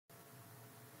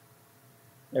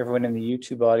Everyone in the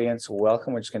YouTube audience,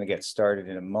 welcome. We're just going to get started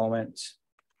in a moment.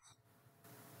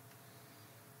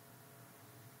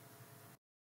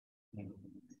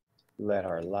 Let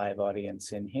our live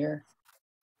audience in here.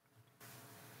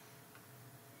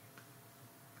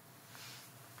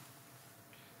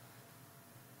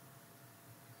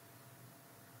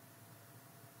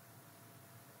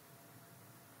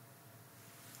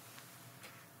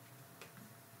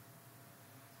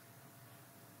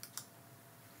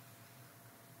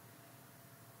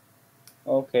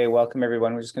 Okay, welcome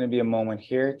everyone. We're just going to be a moment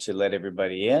here to let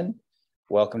everybody in.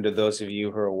 Welcome to those of you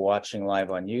who are watching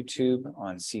live on YouTube,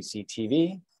 on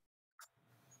CCTV.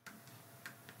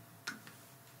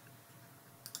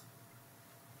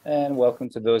 And welcome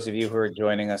to those of you who are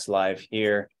joining us live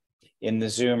here in the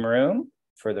Zoom room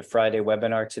for the Friday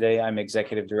webinar today. I'm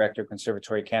Executive Director of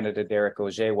Conservatory Canada, Derek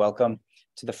Auger. Welcome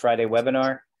to the Friday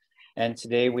webinar. And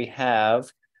today we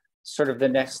have sort of the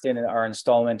next in our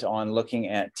installment on looking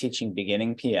at teaching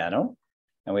beginning piano.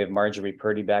 And we have Marjory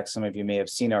Purdy back. Some of you may have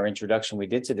seen our introduction we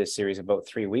did to this series about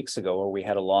 3 weeks ago, where we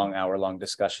had a long hour-long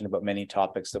discussion about many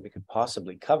topics that we could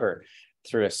possibly cover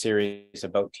through a series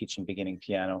about teaching beginning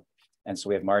piano. And so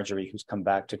we have Marjory, who's come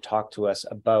back to talk to us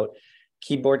about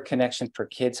keyboard connection for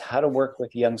kids, how to work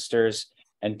with youngsters,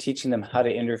 and teaching them how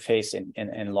to interface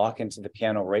and lock into the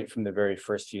piano right from the very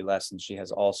first few lessons. She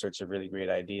has all sorts of really great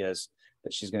ideas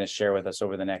that she's going to share with us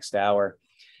over the next hour.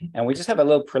 And we just have a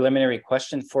little preliminary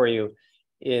question for you.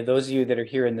 Those of you that are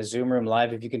here in the Zoom room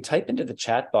live, if you can type into the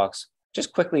chat box,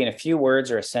 just quickly in a few words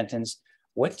or a sentence,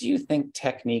 what do you think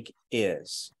technique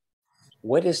is?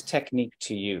 What is technique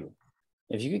to you?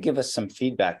 If you could give us some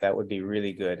feedback, that would be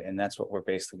really good. And that's what we're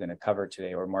basically going to cover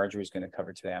today, or Marjorie's going to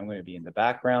cover today. I'm going to be in the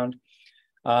background.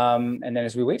 And then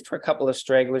as we wait for a couple of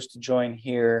stragglers to join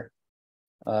here,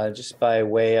 just by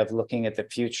way of looking at the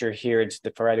future here into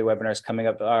the Friday webinars coming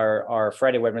up, our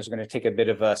Friday webinars are going to take a bit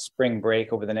of a spring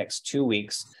break over the next 2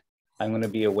 weeks. I'm going to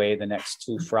be away the next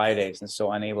 2 Fridays, and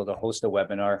so unable to host a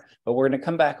webinar, but we're going to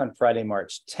come back on Friday,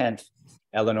 March 10th.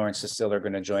 Eleanor and Cecile are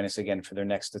going to join us again for their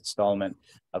next installment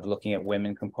of looking at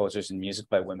women composers and music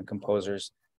by women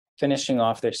composers, finishing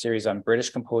off their series on British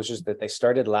composers that they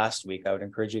started last week. I would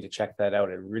encourage you to check that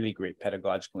out. A really great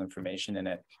pedagogical information in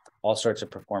it, all sorts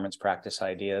of performance practice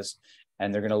ideas.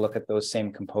 And they're going to look at those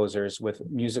same composers with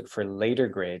music for later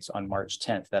grades on March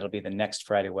 10th. That'll be the next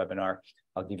Friday webinar.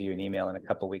 I'll give you an email in a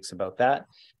couple of weeks about that.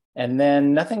 And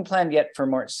then nothing planned yet for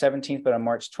March 17th, but on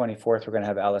March 24th, we're going to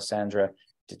have Alessandra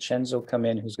DiCenzo come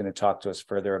in, who's going to talk to us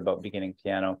further about beginning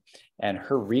piano and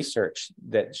her research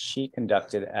that she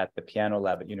conducted at the Piano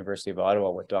Lab at University of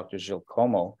Ottawa with Dr. Gilles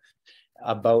Como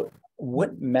about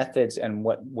what methods and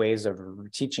what ways of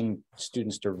teaching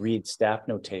students to read staff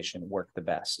notation work the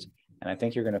best. And I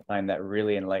think you're going to find that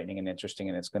really enlightening and interesting,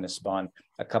 and it's going to spawn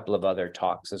a couple of other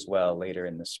talks as well later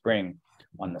in the spring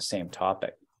on the same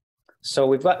topic. So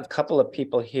we've got a couple of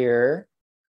people here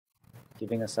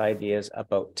giving us ideas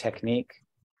about technique.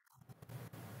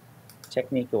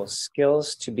 Technical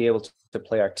skills to be able to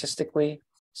play artistically.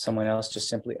 Someone else just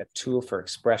simply a tool for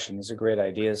expression. These are great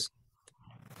ideas.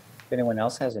 If anyone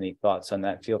else has any thoughts on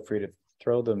that, feel free to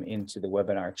throw them into the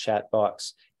webinar chat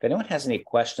box. If anyone has any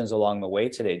questions along the way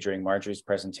today during Marjorie's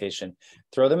presentation,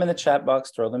 throw them in the chat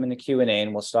box, throw them in the Q&A,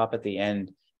 and we'll stop at the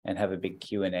end and have a big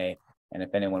Q&A. And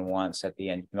if anyone wants at the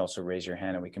end, you can also raise your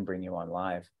hand and we can bring you on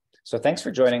live. So thanks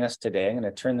for joining us today. I'm going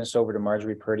to turn this over to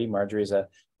Marjory Purdy. Marjory is a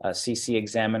CC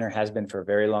examiner, has been for a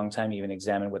very long time, even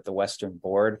examined with the Western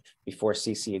Board before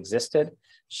CC existed.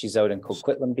 She's out in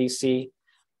Coquitlam, BC,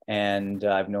 and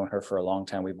I've known her for a long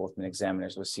time. We've both been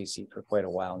examiners with CC for quite a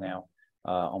while now,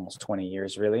 almost 20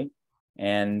 years, really.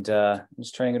 And I'm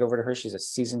just turning it over to her. She's a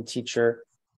seasoned teacher,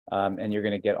 and you're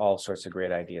going to get all sorts of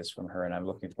great ideas from her, and I'm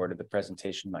looking forward to the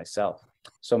presentation myself.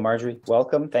 So Marjory,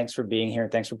 welcome. Thanks for being here,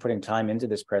 and thanks for putting time into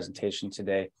this presentation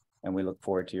today, and we look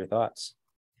forward to your thoughts.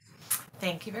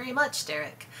 Thank you very much,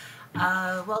 Derek.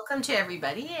 Welcome to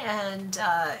everybody, and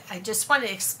I just want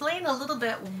to explain a little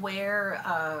bit where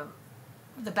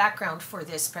the background for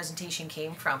this presentation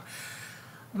came from.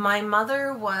 My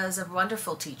mother was a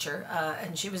wonderful teacher,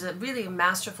 and she was a really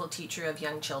masterful teacher of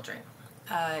young children.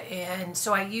 And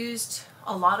so I used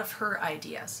a lot of her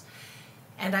ideas.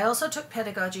 And I also took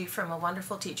pedagogy from a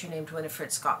wonderful teacher named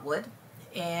Winifred Scott Wood,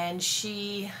 and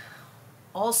she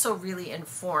also really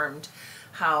informed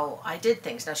how I did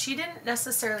things. Now, she didn't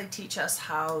necessarily teach us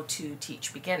how to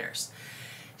teach beginners.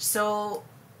 So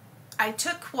I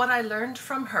took what I learned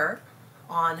from her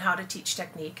on how to teach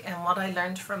technique and what I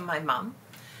learned from my mom,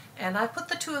 and I put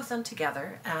the two of them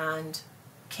together and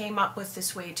came up with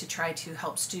this way to try to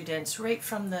help students right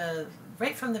from the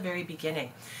very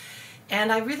beginning.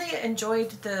 And I really enjoyed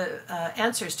the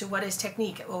answers to what is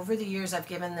technique. Over the years, I've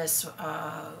given this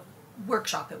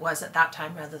workshop, it was at that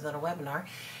time rather than a webinar.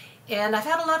 And I've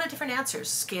had a lot of different answers: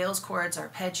 scales, chords,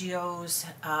 arpeggios,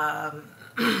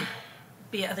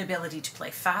 the ability to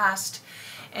play fast.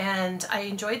 And I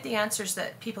enjoyed the answers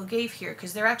that people gave here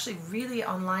because they're actually really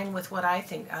online with what I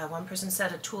think. One person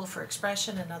said a tool for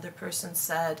expression, another person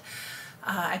said,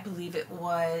 I believe it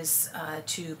was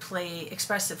to play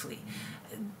expressively.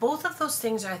 Both of those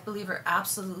things, I believe, are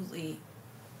absolutely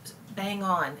bang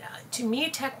on. To me,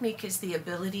 technique is the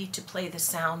ability to play the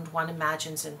sound one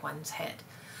imagines in one's head.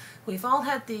 We've all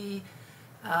had the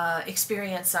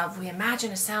experience of we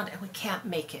imagine a sound and we can't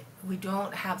make it. We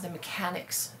don't have the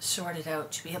mechanics sorted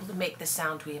out to be able to make the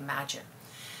sound we imagine.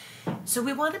 So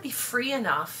we want to be free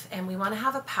enough, and we want to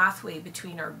have a pathway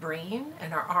between our brain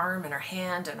and our arm and our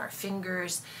hand and our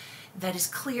fingers that is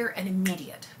clear and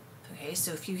immediate. Okay,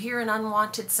 so if you hear an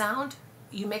unwanted sound,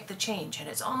 you make the change and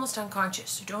it's almost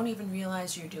unconscious. You don't even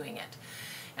realize you're doing it.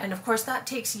 And of course that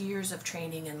takes years of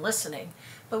training and listening,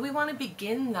 but we want to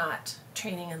begin that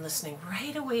training and listening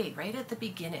right away, right at the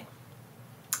beginning.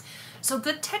 So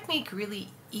good technique really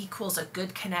equals a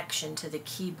good connection to the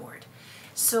keyboard.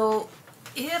 So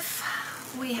if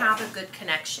we have a good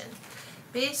connection,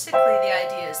 basically the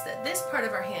idea is that this part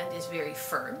of our hand is very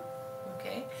firm,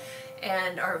 okay,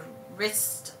 and our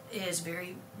wrist is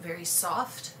very, very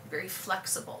soft, very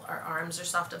flexible. Our arms are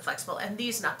soft and flexible, and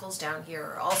these knuckles down here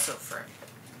are also firm.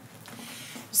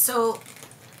 So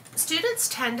students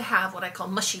tend to have what I call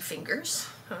mushy fingers,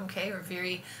 okay, or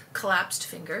very collapsed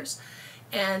fingers,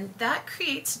 and that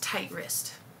creates a tight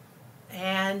wrist.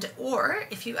 And or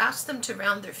if you ask them to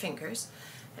round their fingers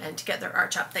and to get their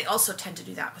arch up, they also tend to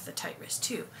do that with a tight wrist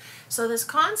too. So this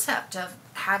concept of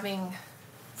having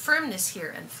firmness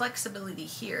here and flexibility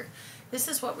here, this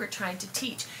is what we're trying to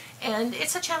teach. And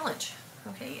it's a challenge,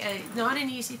 okay? Not an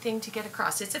easy thing to get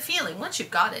across. It's a feeling. Once you've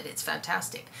got it, it's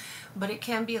fantastic. But it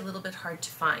can be a little bit hard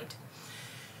to find.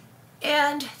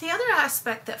 And the other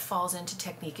aspect that falls into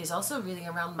technique is also really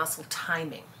around muscle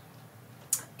timing.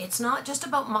 It's not just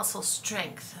about muscle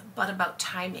strength, but about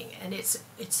timing. And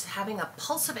it's having a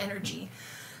pulse of energy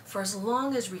for as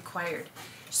long as required.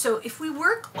 So if we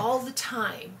work all the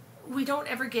time, we don't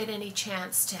ever get any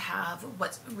chance to have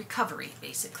what's recovery,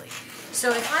 basically.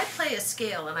 So if I play a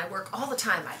scale and I work all the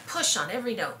time, I push on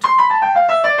every note,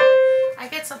 I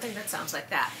get something that sounds like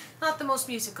that. Not the most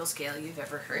musical scale you've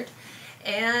ever heard.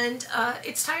 And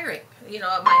it's tiring. You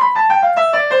know,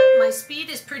 my speed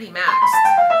is pretty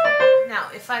maxed. Now,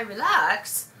 if I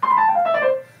relax,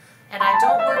 and I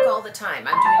don't work all the time,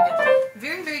 I'm doing it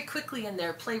very, very quickly in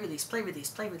there, play, release, play, release,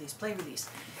 play, release, play, release.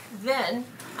 Then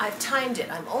I've timed it.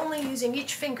 I'm only using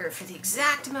each finger for the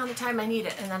exact amount of time I need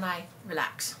it, and then I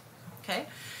relax, okay?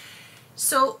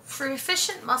 So for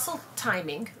efficient muscle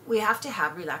timing, we have to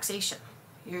have relaxation.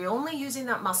 You're only using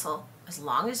that muscle as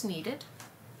long as needed,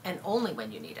 and only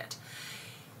when you need it.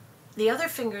 The other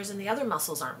fingers and the other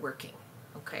muscles aren't working.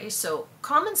 Okay, so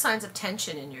common signs of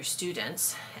tension in your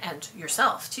students and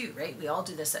yourself too, right? We all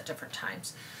do this at different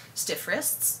times. Stiff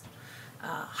wrists,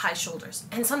 high shoulders,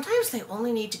 and sometimes they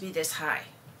only need to be this high.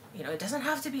 You know, it doesn't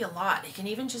have to be a lot. It can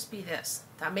even just be this.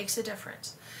 That makes a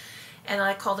difference. And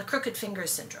I call the crooked finger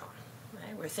syndrome,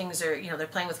 right? Where things are, you know, they're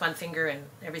playing with one finger and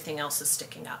everything else is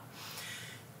sticking up.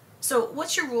 So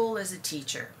what's your role as a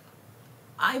teacher?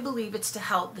 I believe it's to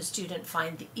help the student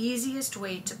find the easiest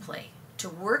way to play, to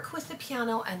work with the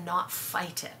piano and not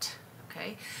fight it,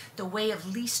 okay? The way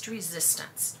of least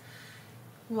resistance.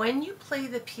 When you play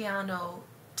the piano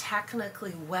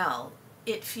technically well,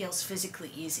 it feels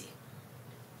physically easy.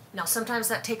 Now, sometimes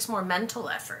that takes more mental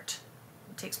effort.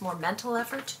 It takes more mental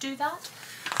effort to do that,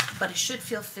 but it should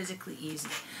feel physically easy.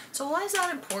 So why is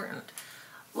that important?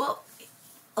 Well,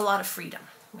 a lot of freedom.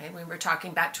 Right? When we're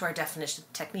talking back to our definition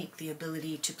of technique, the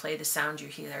ability to play the sound you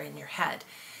hear in your head,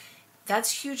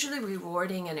 that's hugely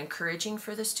rewarding and encouraging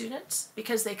for the students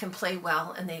because they can play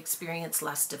well and they experience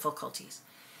less difficulties.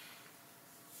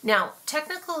 Now,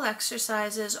 technical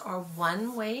exercises are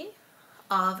one way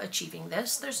of achieving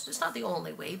this. It's not the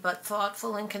only way, but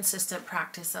thoughtful and consistent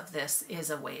practice of this is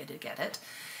a way to get it.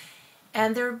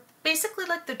 And they're basically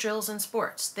like the drills in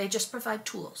sports. They just provide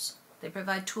tools. They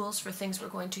provide tools for things we're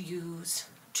going to use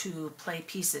to play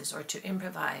pieces or to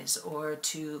improvise or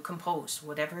to compose,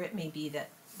 whatever it may be that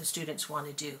the students want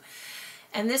to do.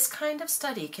 And this kind of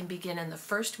study can begin in the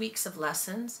first weeks of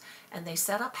lessons, and they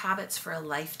set up habits for a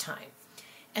lifetime.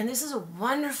 And this is a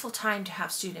wonderful time to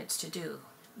have students to do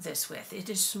this with. It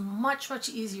is much, much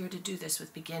easier to do this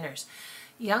with beginners.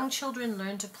 Young children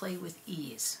learn to play with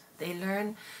ease. They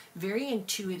learn very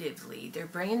intuitively. Their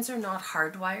brains are not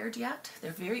hardwired yet.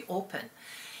 They're very open.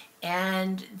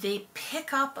 And they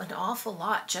pick up an awful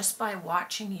lot just by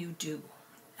watching you do.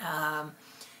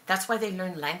 That's why they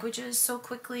learn languages so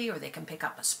quickly, or they can pick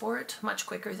up a sport much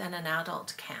quicker than an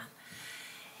adult can.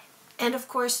 And of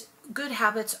course, good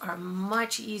habits are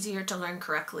much easier to learn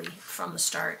correctly from the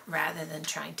start rather than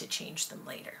trying to change them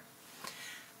later.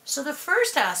 So the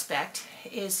first aspect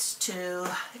is to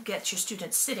get your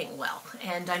students sitting well.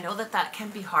 And I know that that can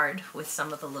be hard with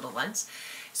some of the little ones.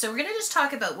 So we're going to just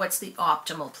talk about what's the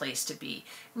optimal place to be,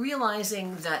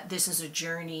 realizing that this is a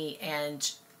journey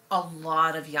and a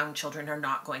lot of young children are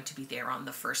not going to be there on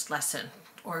the first lesson,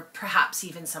 or perhaps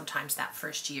even sometimes that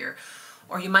first year.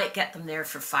 Or you might get them there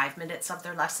for 5 minutes of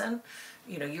their lesson.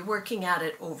 You know, you're working at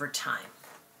it over time.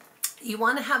 You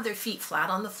want to have their feet flat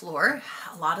on the floor.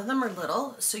 A lot of them are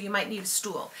little, so you might need a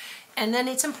stool. And then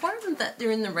it's important that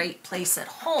they're in the right place at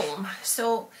home.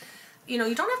 So, you know,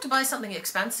 you don't have to buy something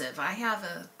expensive. I have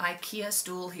an IKEA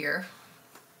stool here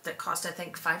that cost, I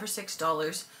think, $5 or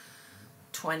 $6,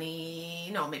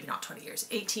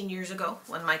 18 years ago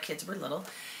when my kids were little.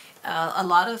 A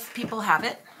lot of people have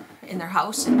it in their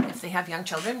house if they have young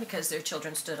children because their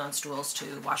children stood on stools to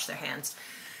wash their hands.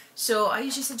 So I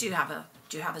usually say, do you have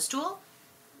a stool?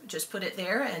 Just put it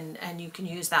there and you can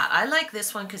use that. I like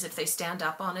this one because if they stand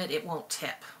up on it, it won't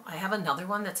tip. I have another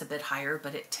one that's a bit higher,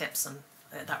 but it tips and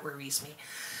that worries me.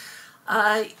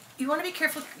 You want to be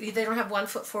careful they don't have 1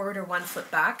 foot forward or 1 foot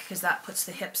back because that puts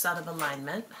the hips out of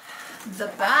alignment.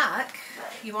 The back,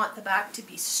 you want the back to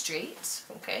be straight,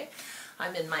 okay?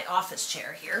 I'm in my office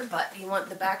chair here, but you want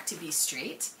the back to be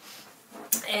straight.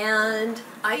 And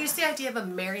I use the idea of a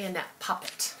marionette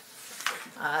puppet.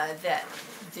 That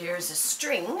there's a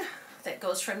string that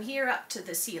goes from here up to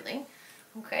the ceiling,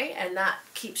 okay, and that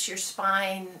keeps your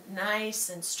spine nice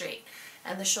and straight.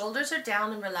 And the shoulders are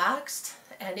down and relaxed,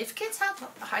 and if kids have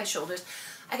high shoulders,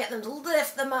 I get them to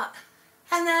lift them up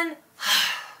and then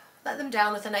let them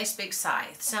down with a nice big sigh.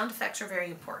 The sound effects are very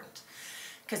important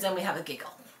because then we have a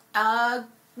giggle.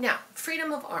 Now,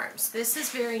 freedom of arms. This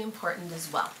is very important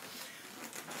as well.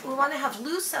 We want to have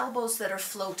loose elbows that are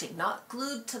floating, not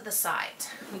glued to the side.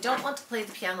 We don't want to play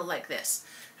the piano like this.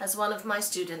 As one of my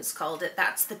students called it,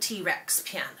 that's the T-Rex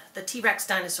piano, the T-Rex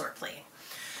dinosaur playing.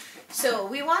 So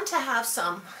we want to have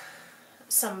some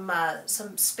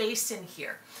space in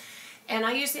here. And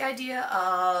I use the idea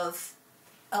of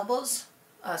balloons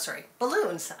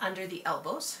under the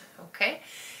elbows, okay?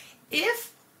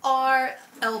 If our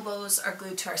elbows are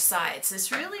glued to our sides,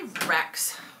 this really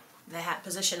wrecks the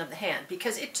position of the hand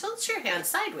because it tilts your hand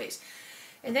sideways,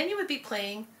 and then you would be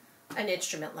playing an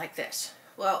instrument like this.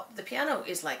 Well, the piano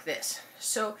is like this.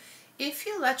 So if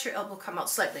you let your elbow come out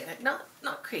slightly, like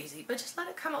not crazy, but just let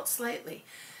it come out slightly,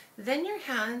 then your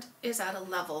hand is at a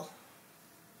level,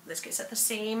 in this case at the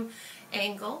same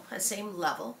angle, the same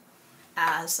level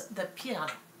as the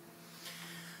piano.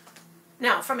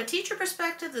 Now, from a teacher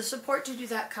perspective, the support to do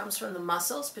that comes from the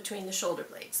muscles between the shoulder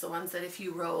blades, the ones that if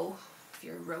you're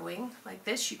rowing like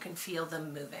this, you can feel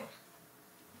them moving.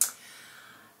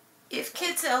 If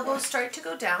kids' elbows start to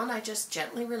go down, I just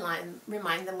gently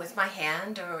remind them with my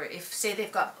hand, or if, say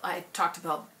I talked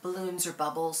about balloons or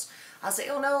bubbles, I'll say,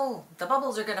 oh no, the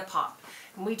bubbles are going to pop.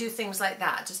 And we do things like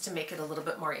that just to make it a little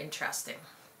bit more interesting.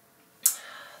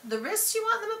 The wrists, you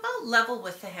want them about level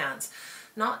with the hands.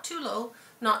 Not too low,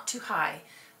 not too high,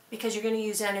 because you're going to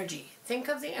use energy. Think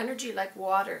of the energy like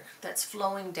water that's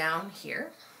flowing down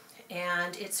here,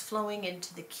 and it's flowing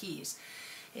into the keys.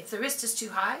 If the wrist is too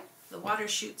high, the water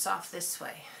shoots off this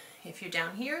way. If you're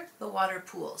down here, the water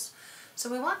pools.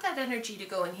 So we want that energy to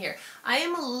go in here. I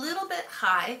am a little bit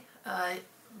high.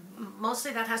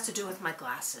 Mostly that has to do with my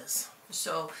glasses.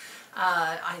 So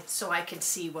I can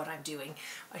see what I'm doing.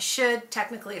 I should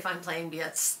technically, if I'm playing, be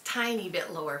a tiny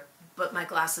bit lower, but my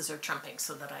glasses are trumping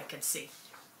so that I can see.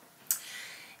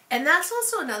 And that's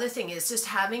also another thing, is just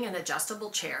having an adjustable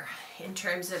chair in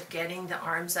terms of getting the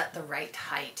arms at the right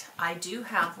height. I do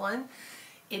have one.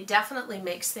 It definitely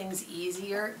makes things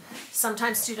easier.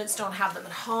 Sometimes students don't have them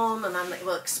at home, and I'm like,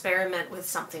 well, experiment with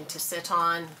something to sit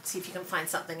on, see if you can find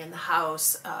something in the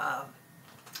house,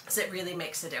 because it really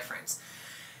makes a difference.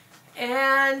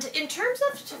 And in terms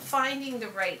of finding the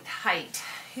right height,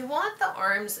 you want the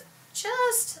arms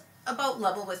just about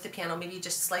level with the piano, maybe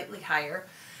just slightly higher.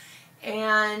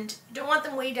 And don't want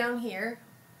them way down here,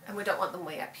 and we don't want them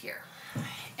way up here.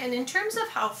 And in terms of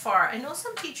how far, I know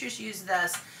some teachers use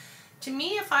this. To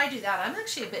me, if I do that, I'm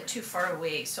actually a bit too far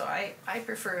away, so I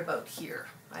prefer about here.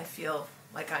 I feel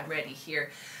like I'm ready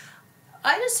here.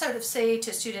 I just sort of say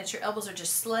to students, your elbows are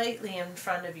just slightly in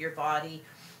front of your body.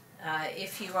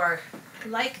 If you are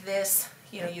like this,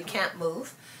 you can't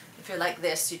move. If you're like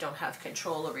this, you don't have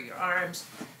control over your arms.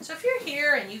 So if you're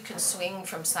here and you can swing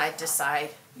from side to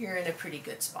side, you're in a pretty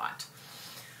good spot.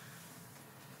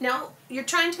 Now, you're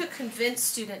trying to convince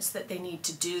students that they need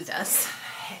to do this,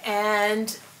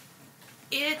 and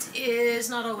it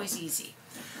is not always easy.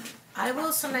 I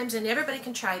will sometimes, and everybody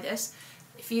can try this,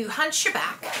 if you hunch your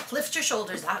back, lift your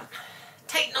shoulders up,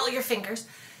 tighten all your fingers,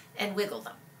 and wiggle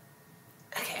them.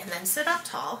 Okay, and then sit up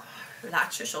tall,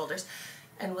 relax your shoulders,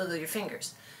 and wiggle your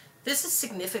fingers. This is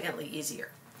significantly easier.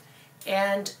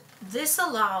 And this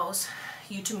allows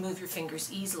you to move your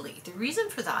fingers easily. The reason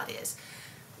for that is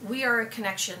we are a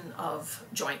connection of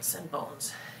joints and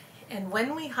bones. And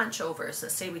when we hunch over, so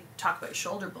let's say we talk about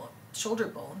shoulder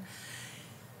bone,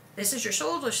 this is your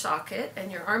shoulder socket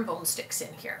and your arm bone sticks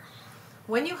in here.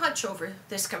 When you hunch over,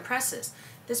 this compresses.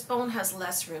 This bone has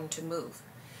less room to move.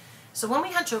 So when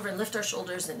we hunch over and lift our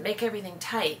shoulders and make everything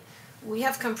tight, we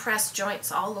have compressed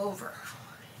joints all over,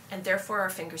 and therefore our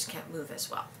fingers can't move as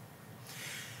well.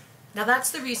 Now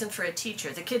that's the reason for a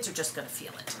teacher. The kids are just going to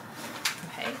feel it.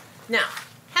 Okay? Now,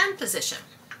 hand position.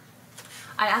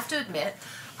 I have to admit,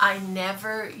 I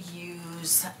never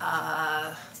use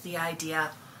the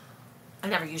idea, I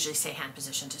never usually say hand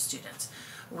position to students.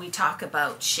 We talk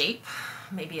about shape,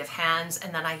 maybe of hands,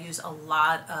 and then I use a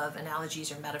lot of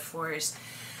analogies or metaphors.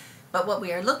 But what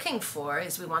we are looking for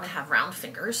is we want to have round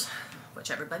fingers, which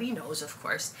everybody knows, of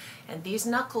course, and these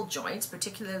knuckle joints,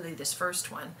 particularly this first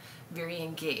one, very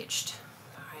engaged.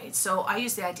 All right, so I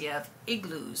use the idea of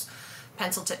igloos,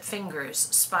 pencil tip fingers,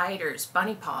 spiders,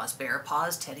 bunny paws, bear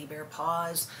paws, teddy bear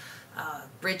paws,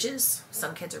 bridges.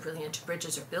 Some kids are really into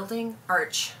bridges or building.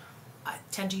 Arch. I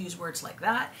tend to use words like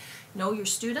that. Know your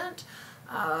student.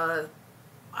 I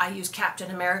use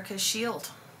Captain America's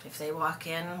shield. If they walk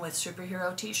in with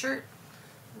superhero t-shirt,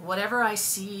 whatever I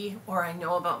see or I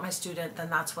know about my student, then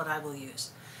that's what I will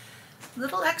use.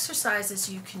 Little exercises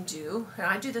you can do, and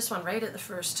I do this one right at the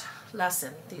first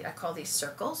lesson. I call these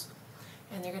circles,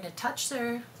 and they're going to touch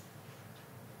their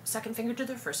second finger to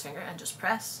their first finger and just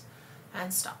press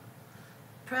and stop.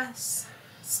 Press,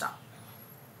 stop,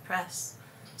 press,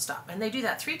 stop. And they do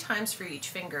that 3 times for each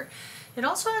finger. It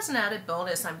also has an added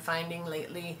bonus I'm finding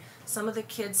lately. Some of the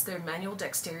kids, their manual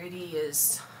dexterity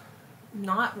is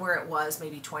not where it was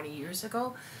maybe 20 years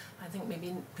ago. I think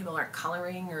maybe people aren't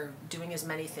coloring or doing as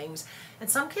many things. And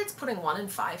some kids putting 1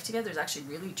 and 5 together is actually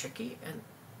really tricky,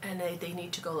 and they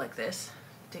need to go like this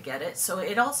to get it. So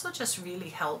it also just really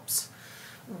helps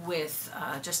with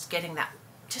just getting that,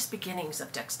 just beginnings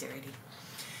of dexterity.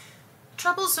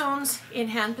 Trouble zones in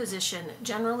hand position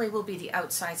generally will be the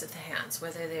outsides of the hands,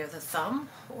 whether they're the thumb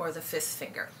or the 5th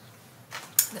finger.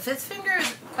 The 5th finger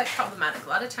is quite problematic. A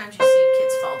lot of times you see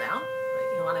kids fall down.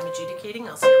 Right? When I'm adjudicating,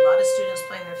 I'll see a lot of students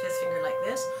playing their 5th finger like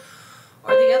this.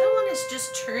 Or the other one is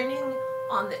just turning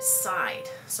on its side,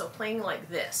 so playing like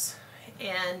this.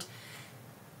 And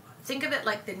think of it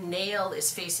like the nail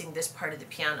is facing this part of the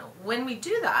piano. When we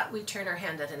do that, we turn our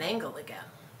hand at an angle again.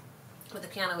 But the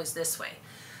piano is this way.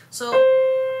 So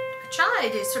I try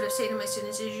to sort of say to my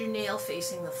students, is your nail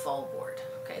facing the fall board?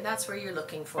 Okay, that's where you're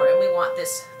looking for, and we want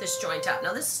this joint out.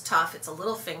 Now this is tough, it's a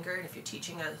little finger, and if you're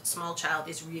teaching a small child,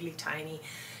 it's really tiny,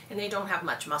 and they don't have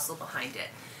much muscle behind it.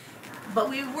 But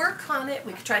we work on it,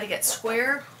 we try to get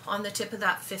square on the tip of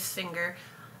that 5th finger,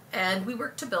 and we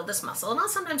work to build this muscle. And I'll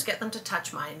sometimes get them to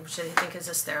touch mine, which they think is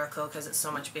hysterical because it's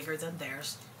so much bigger than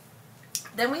theirs.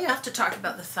 Then we have to talk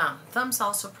about the thumb. Thumb's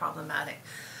also problematic.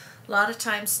 A lot of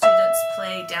times students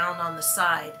play down on the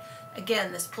side.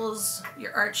 Again, this pulls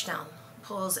your arch down,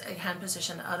 pulls a hand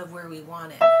position out of where we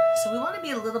want it. So we want to be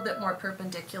a little bit more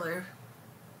perpendicular,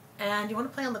 and you want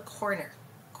to play on the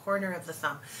corner of the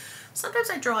thumb. Sometimes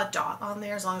I draw a dot on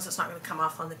there, as long as it's not going to come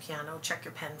off on the piano. Check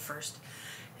your pen first.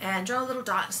 And draw a little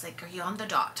dot. It's like, are you on the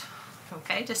dot?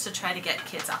 Okay, just to try to get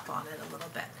kids up on it a little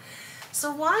bit.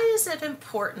 So why is it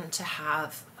important to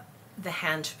have the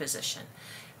hand position?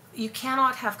 You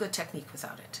cannot have good technique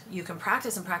without it. You can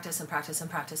practice and practice and practice and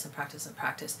practice and practice and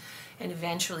practice, and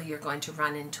eventually you're going to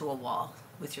run into a wall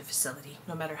with your facility,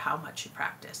 no matter how much you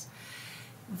practice.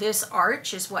 This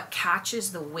arch is what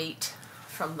catches the weight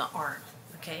from the arm,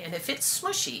 okay? And if it's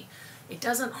smushy, it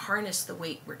doesn't harness the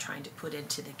weight we're trying to put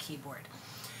into the keyboard.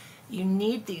 You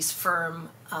need these firm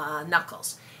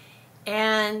knuckles.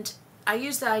 And I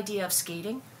use the idea of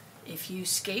skating. If you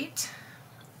skate,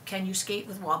 can you skate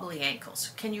with wobbly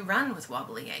ankles? Can you run with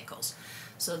wobbly ankles?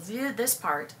 So this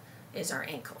part is our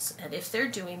ankles. And if they're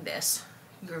doing this,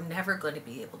 you're never going to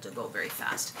be able to go very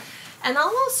fast. And I'll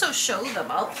also show them,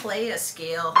 I'll play a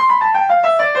scale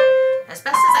as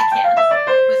best as I can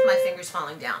with my fingers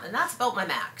falling down, and that's about my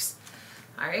max.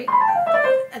 All right,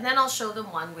 and then I'll show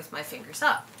them one with my fingers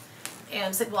up.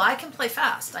 And say, well, I can play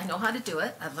fast. I know how to do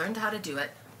it. I've learned how to do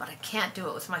it, but I can't do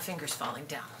it with my fingers falling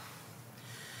down.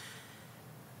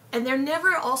 And they're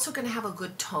never also going to have a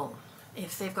good tone.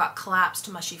 If they've got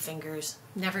collapsed, mushy fingers,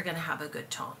 never going to have a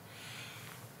good tone.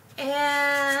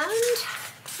 And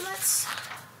let's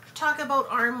talk about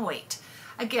arm weight.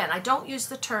 Again, I don't use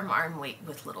the term arm weight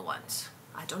with little ones.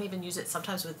 I don't even use it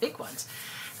sometimes with big ones.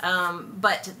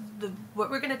 But what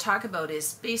we're going to talk about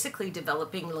is basically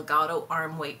developing legato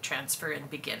arm weight transfer in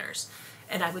beginners.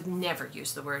 And I would never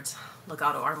use the words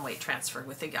legato arm weight transfer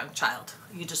with a young child.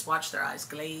 You just watch their eyes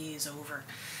glaze over.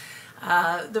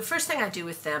 The first thing I do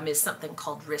with them is something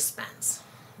called wristbands.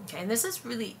 Okay, and this is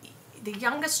really, the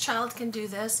youngest child can do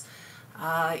this,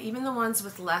 even the ones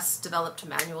with less developed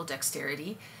manual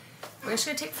dexterity. We're just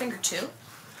going to take finger 2.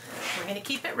 We're going to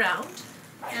keep it round,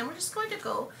 and we're just going to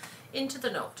go into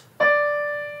the note.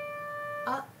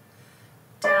 Up,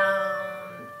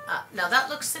 down, up. Now that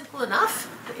looks simple enough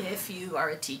if you are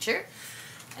a teacher,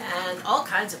 and all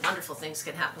kinds of wonderful things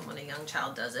can happen when a young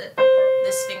child does it.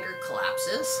 This finger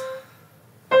collapses.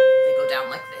 They go down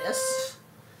like this.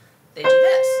 They do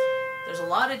this. There's a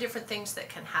lot of different things that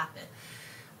can happen.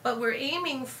 But we're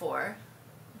aiming for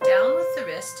down with the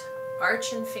wrist,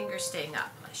 arch and finger staying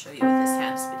up. I'll show you with this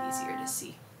hand, it's a bit easier to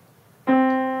see.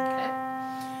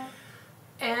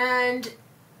 And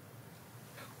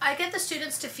I get the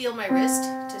students to feel my wrist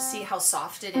to see how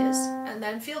soft it is, and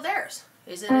then feel theirs.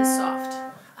 Is it as soft?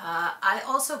 I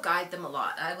also guide them a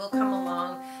lot. I will come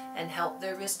along and help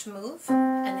their wrist move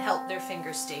and help their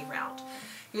fingers stay round.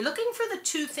 You're looking for the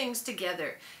two things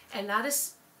together, and that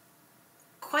is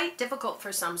quite difficult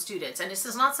for some students. And this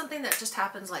is not something that just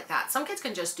happens like that. Some kids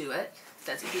can just do it.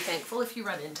 That's, be thankful if you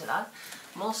run into that.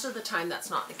 Most of the time that's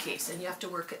not the case, and you have to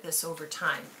work at this over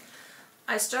time.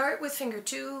 I start with finger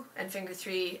 2 and finger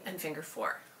 3 and finger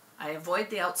 4. I avoid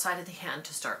the outside of the hand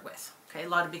to start with. Okay, a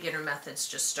lot of beginner methods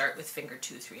just start with finger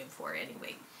 2, 3, and 4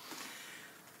 anyway.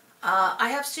 I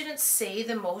have students say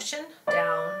the motion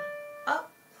down,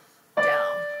 up,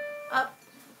 down, up.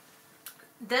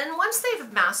 Then once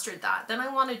they've mastered that, then I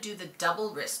want to do the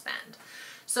double wristband.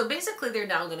 So basically they're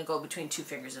now going to go between 2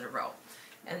 fingers in a row.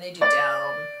 And they do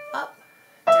down, up,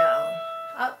 down,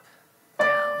 up,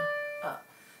 down, up,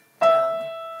 down,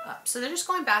 up. So they're just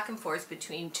going back and forth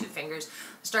between 2 fingers.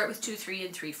 Start with 2, 3,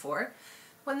 and 3, 4.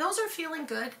 When those are feeling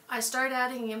good, I start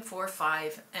adding in 4,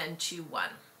 5, and 2, 1.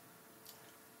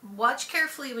 Watch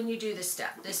carefully when you do this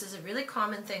step. This is a really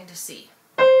common thing to see.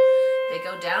 They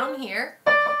go down here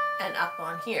and up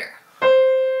on here.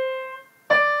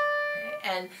 Okay.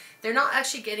 And they're not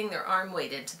actually getting their arm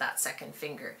weight into that second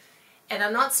finger. And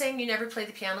I'm not saying you never play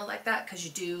the piano like that, because you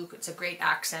do. It's a great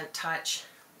accent touch.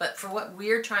 But for what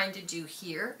we're trying to do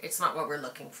here, it's not what we're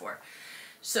looking for.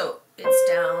 So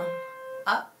it's down,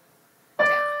 up, down.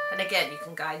 And again, you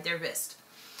can guide their wrist.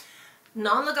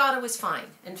 Non-legato is fine.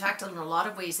 In fact, in a lot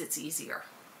of ways, it's easier.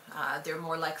 They're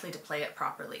more likely to play it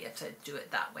properly if I do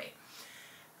it that way.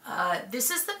 This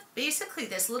is basically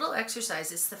this little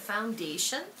exercise is the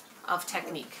foundation of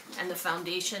technique and the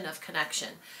foundation of connection,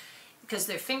 because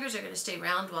their fingers are going to stay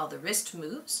round while the wrist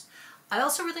moves. I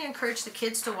also really encourage the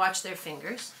kids to watch their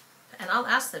fingers, and I'll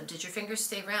ask them, did your fingers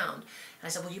stay round? And I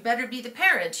said, well, you better be the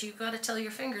parent. You've got to tell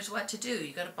your fingers what to do.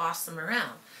 You've got to boss them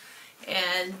around.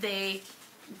 And they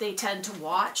tend to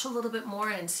watch a little bit more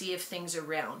and see if things are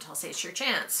round. I'll say, it's your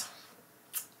chance.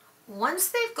 Once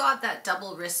they've got that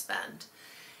double wristband,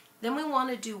 then we want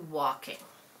to do walking.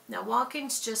 Now,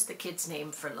 walking's just the kid's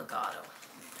name for legato.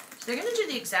 So they're going to do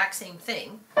the exact same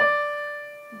thing,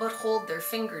 but hold their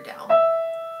finger down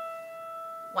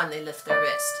when they lift their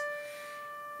wrist.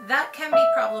 That can be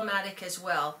problematic as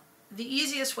well. The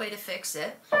easiest way to fix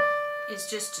it is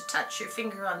just to touch your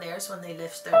finger on theirs when they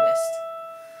lift their wrist,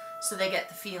 so they get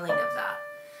the feeling of that.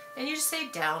 And you just say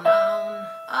down, down,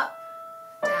 up,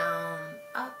 down,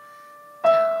 up,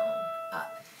 down,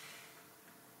 up.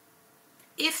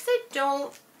 If they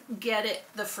don't get it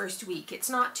the first week, it's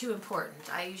not too important.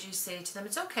 I usually say to them,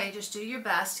 it's okay, just do your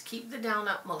best, keep the down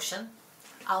up motion.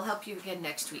 I'll help you again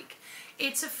next week.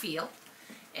 It's a feel,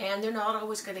 and they're not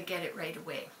always going to get it right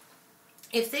away.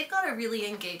 If they've got a really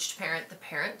engaged parent, the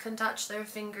parent can touch their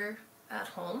finger at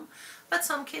home, but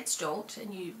some kids don't,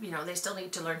 and you know they still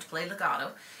need to learn to play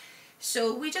legato.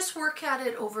 So we just work at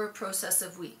it over a process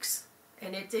of weeks,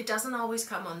 and it doesn't always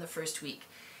come on the first week.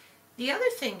 The other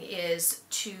thing is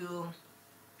to,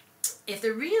 if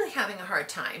they're really having a hard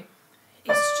time,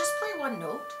 is to just play one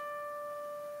note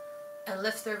and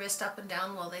lift their wrist up and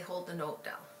down while they hold the note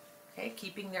down, okay,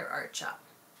 keeping their arch up.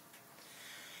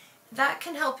 that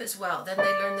can help as well. Then they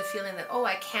learn the feeling that, oh,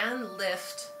 I can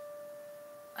lift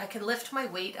my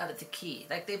weight out of the key.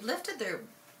 Like they've lifted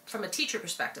from a teacher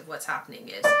perspective, what's happening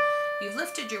is you've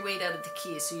lifted your weight out of the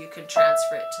key so you can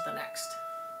transfer it to the next.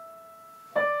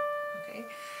 Okay?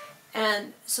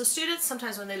 And so students,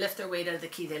 sometimes when they lift their weight out of the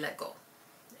key, they let go.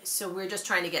 So we're just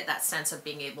trying to get that sense of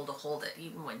being able to hold it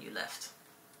even when you lift.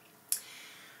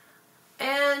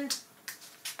 And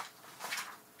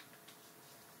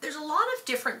there's a lot of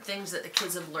different things that the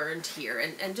kids have learned here,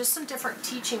 and just some different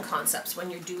teaching concepts when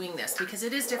you're doing this, because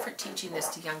it is different teaching this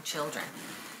to young children.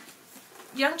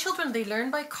 Young children, they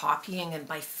learn by copying and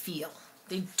by feel.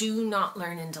 They do not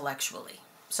learn intellectually.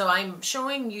 So I'm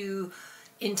showing you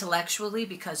intellectually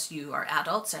because you are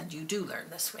adults and you do learn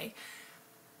this way.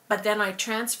 But then I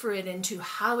transfer it into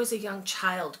how is a young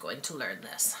child going to learn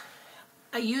this.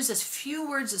 I use as few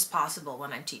words as possible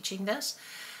when I'm teaching this.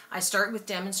 I start with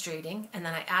demonstrating and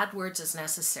then I add words as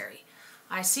necessary.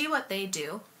 I see what they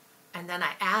do and then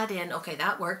I add in, okay,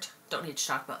 that worked, don't need to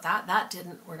talk about that, that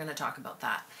didn't, we're going to talk about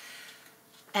that.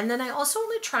 And then I also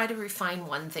only try to refine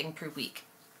one thing per week.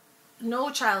 No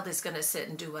child is going to sit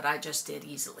and do what I just did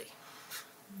easily.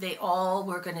 They all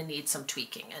were going to need some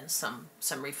tweaking and some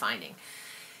refining.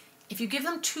 If you give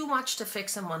them too much to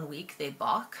fix in 1 week, they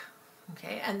balk.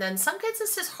 Okay, and then some kids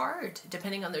this is hard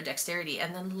depending on their dexterity,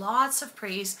 and then lots of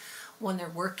praise when they're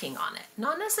working on it.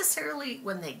 Not necessarily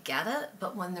when they get it,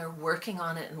 but when they're working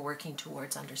on it and working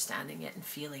towards understanding it and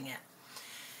feeling it.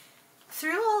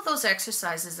 Through all those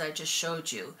exercises I just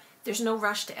showed you, there's no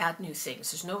rush to add new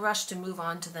things. There's no rush to move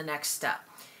on to the next step.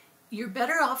 You're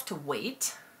better off to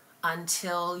wait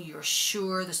until you're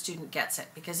sure the student gets it,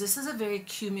 because this is a very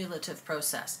cumulative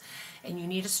process and you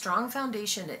need a strong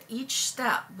foundation at each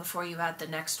step before you add the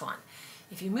next one.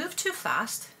 If you move too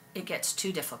fast, it gets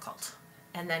too difficult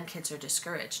and then kids are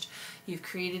discouraged. You've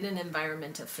created an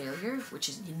environment of failure, which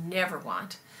is you never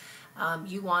want.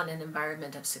 You want an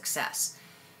environment of success.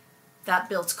 That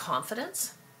builds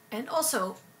confidence, and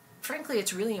also, frankly,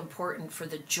 it's really important for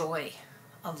the joy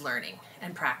of learning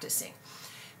and practicing.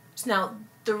 Now,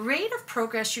 the rate of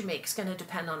progress you make is going to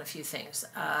depend on a few things.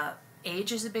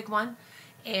 Age is a big one,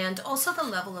 and also the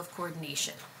level of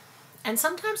coordination, and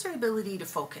sometimes their ability to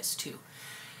focus too.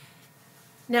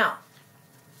 Now,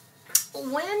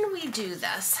 when we do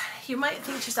this, you might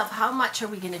think to yourself, how much are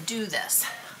we going to do this?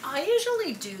 I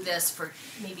usually do this for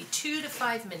maybe 2 to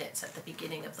 5 minutes at the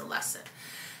beginning of the lesson.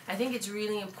 I think it's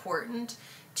really important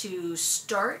to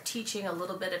start teaching a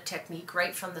little bit of technique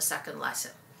right from the second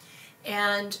lesson.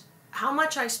 And how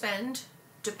much I spend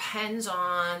depends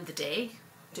on the day,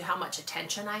 to how much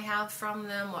attention I have from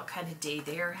them, what kind of day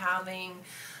they're having,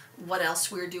 what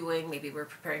else we're doing. Maybe we're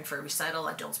preparing for a recital.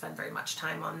 I don't spend very much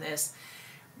time on this.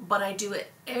 But I do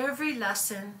it every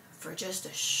lesson for just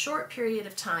a short period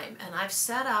of time. And I've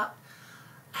set up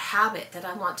a habit that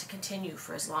I want to continue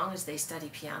for as long as they study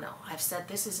piano. I've said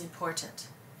this is important,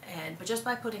 but just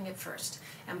by putting it first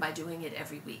and by doing it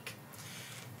every week.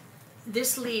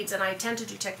 This leads, and I tend to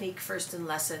do technique first in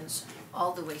lessons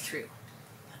all the way through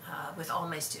with all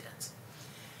my students.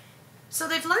 So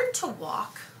they've learned to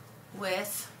walk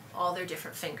with all their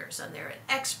different fingers, and they're an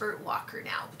expert walker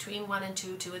now, between 1 and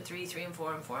 2, 2 and 3, 3 and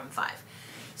 4, and 4 and 5.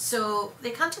 So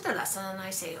they come to their lesson and I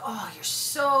say, oh, you're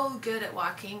so good at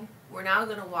walking. We're now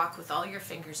going to walk with all your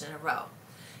fingers in a row.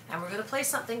 And we're going to play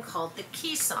something called the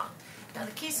key song. Now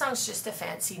the key song is just a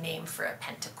fancy name for a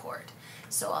pentachord.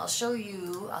 So I'll show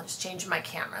you, I'll just change my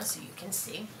camera so you can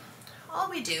see. All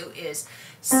we do is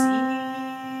C, D,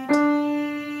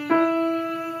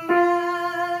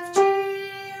 F, G,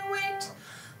 wait.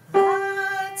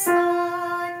 That's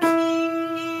the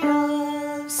key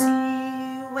of C,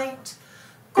 wait.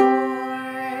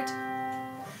 Chord.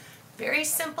 Very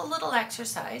simple little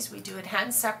exercise. We do it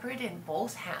hand separate in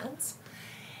both hands.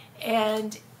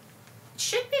 And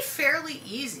should be fairly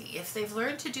easy. If they've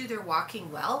learned to do their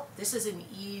walking well, this is an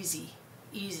easy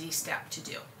step to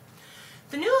do.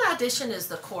 The new addition is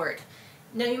the chord.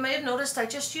 Now you may have noticed I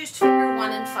just used finger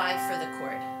 1 and 5 for the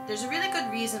chord. There's a really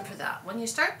good reason for that. When you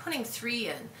start putting 3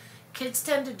 in, kids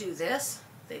tend to do this.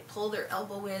 They pull their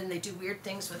elbow in, they do weird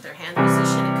things with their hand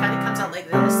position. It kind of comes out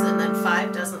like this, and then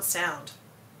 5 doesn't sound.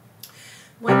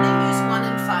 When they use 1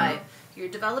 and 5, you're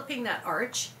developing that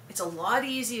arch. It's a lot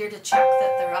easier to check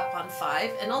that they're up on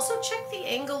 5, and also check the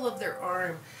angle of their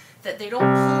arm, that they don't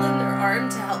pull in their arm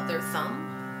to help their thumb,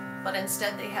 but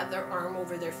instead they have their arm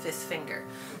over their 5th finger.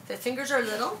 Their fingers are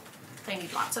little, they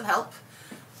need lots of help.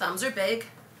 Thumbs are big,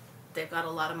 they've got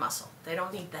a lot of muscle. They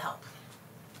don't need the help.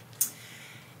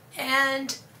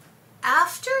 And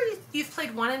after you've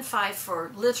played 1 and 5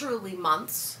 for literally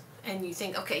months, and you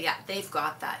think, okay, yeah, they've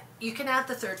got that, you can add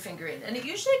the third finger in, and it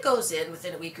usually goes in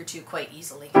within a week or two quite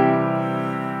easily.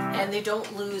 And they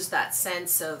don't lose that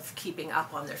sense of keeping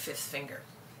up on their fifth finger.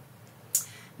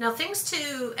 Now, things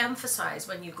to emphasize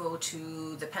when you go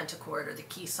to the pentachord or the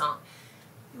key song.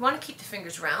 You want to keep the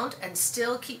fingers round and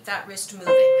still keep that wrist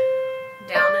moving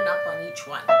down and up on each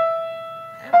one.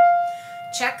 Okay?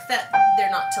 Check that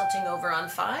they're not tilting over on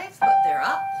 5, but they're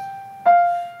up.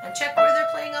 And check where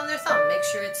they're playing on their thumb. Make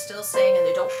sure it's still staying and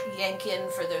they don't yank in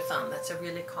for their thumb. That's a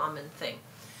really common thing.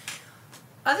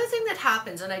 Other thing that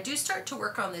happens, and I do start to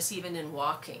work on this even in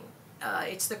walking,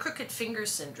 it's the crooked finger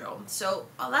syndrome. So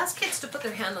I'll ask kids to put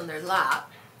their hand on their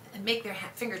lap and make their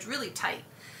fingers really tight.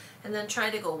 And then try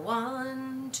to go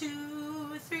 1,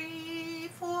 2, 3,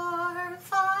 4,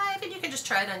 5. And you can just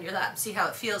try it on your lap. See how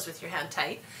it feels with your hand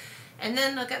tight. And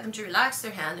then I'll get them to relax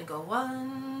their hand and go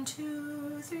 1,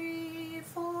 2, 3,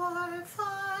 4,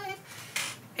 5.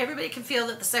 Everybody can feel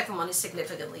that the second one is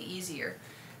significantly easier.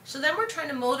 So then we're trying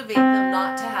to motivate them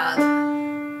not to have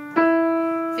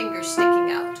fingers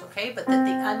sticking out, okay? But that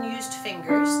the unused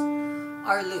fingers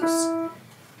are loose.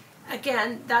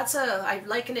 Again, I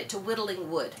liken it to whittling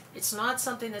wood. It's not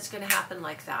something that's going to happen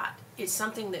like that. It's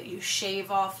something that you shave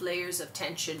off layers of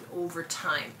tension over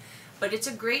time. But it's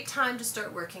a great time to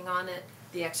start working on it.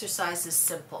 The exercise is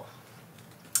simple.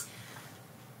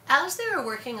 As they are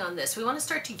working on this, we want to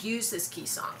start to use this key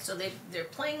song. So they're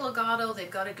playing legato, they've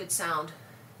got a good sound.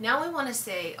 Now we want to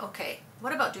say, okay,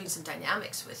 what about doing some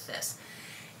dynamics with this?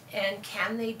 And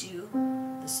can they do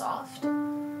the soft?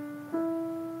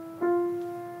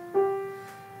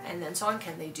 And then so on.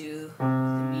 Can they do the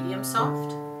medium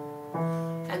soft?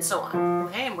 And so on.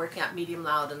 Okay, I'm working out medium,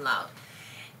 loud, and loud.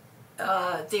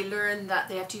 They learn that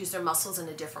they have to use their muscles in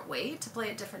a different way to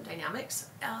play at different dynamics.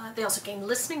 They also gain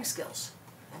listening skills.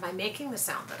 Am I making the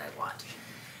sound that I want?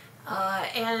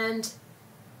 And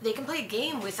they can play a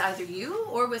game with either you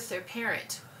or with their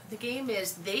parent. The game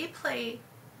is they play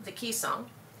the key song.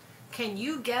 Can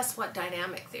you guess what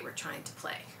dynamic they were trying to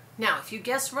play? Now, if you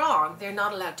guess wrong, they're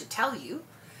not allowed to tell you.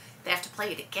 They have to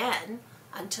play it again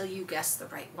until you guess the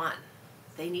right one.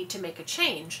 They need to make a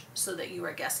change so that you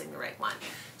are guessing the right one.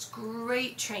 It's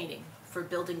great training for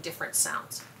building different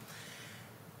sounds.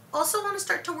 Also want to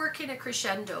start to work in a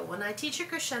crescendo. When I teach a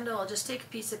crescendo, I'll just take a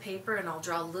piece of paper and I'll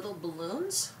draw little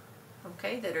balloons,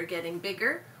 okay, that are getting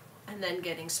bigger and then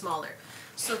getting smaller,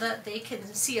 so that they can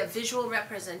see a visual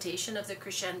representation of the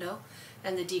crescendo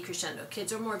and the decrescendo.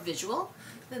 Kids are more visual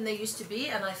than they used to be,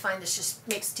 and I find this just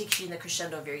makes teaching the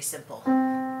crescendo very simple.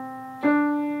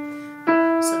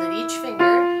 So that each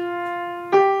finger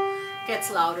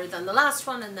gets louder than the last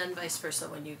one, and then vice versa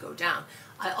when you go down.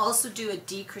 I also do a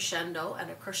decrescendo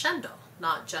and a crescendo,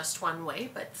 not just one way,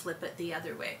 but flip it the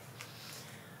other way.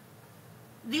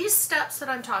 These steps that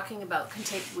I'm talking about can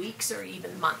take weeks or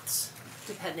even months,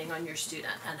 depending on your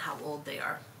student and how old they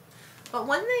are. But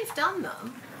when they've done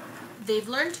them, they've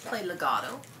learned to play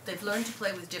legato, they've learned to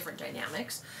play with different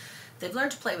dynamics, they've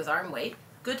learned to play with arm weight,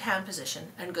 good hand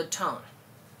position, and good tone.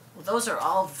 Well, those are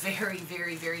all very,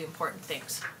 very, very important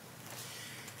things.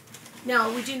 Now,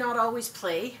 we do not always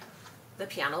play the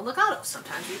piano legato.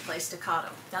 Sometimes we play staccato.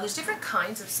 Now, there's different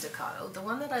kinds of staccato. The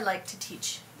one that I like to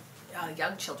teach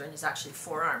young children is actually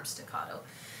forearm staccato.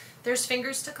 There's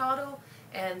finger staccato,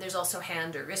 and there's also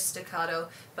hand or wrist staccato,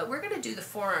 but we're going to do the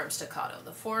forearm staccato.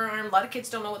 The forearm, a lot of kids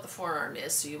don't know what the forearm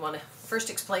is, so you want to first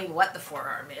explain what the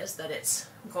forearm is, that it's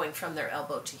going from their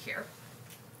elbow to here.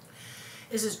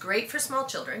 This is great for small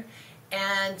children,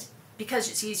 and because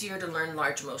it's easier to learn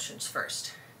large motions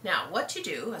first. Now, what you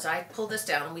do is I pull this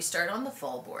down and we start on the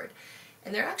full board,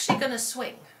 and they're actually going to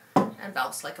swing and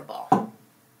bounce like a ball.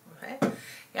 Okay?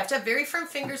 You have to have very firm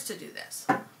fingers to do this.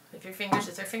 If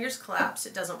their fingers collapse,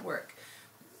 it doesn't work.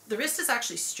 The wrist is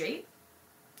actually straight.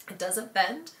 It doesn't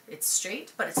bend. It's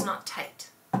straight, but it's not tight.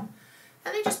 And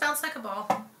they just bounce like a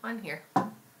ball on here.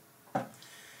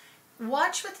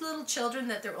 Watch with little children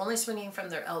that they're only swinging from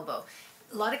their elbow.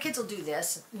 A lot of kids will do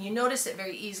this. You notice it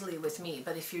very easily with me,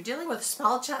 but if you're dealing with a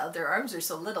small child, their arms are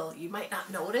so little, you might not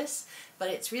notice, but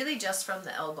it's really just from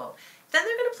the elbow. Then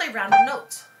they're going to play random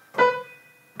notes.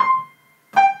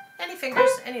 Any fingers,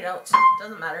 any notes,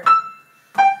 doesn't matter.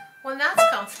 When that's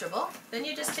comfortable, then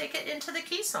you just take it into the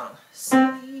key song. C,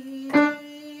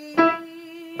 D,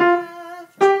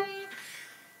 F, G.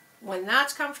 When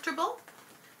that's comfortable,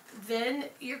 then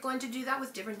you're going to do that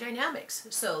with different dynamics.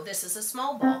 So this is a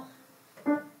small ball.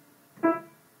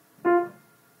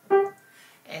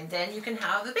 And then you can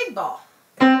have a big ball.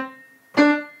 Okay.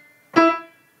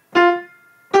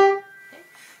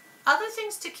 Other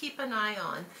things to keep an eye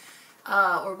on.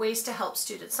 or ways to help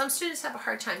students. Some students have a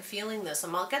hard time feeling this,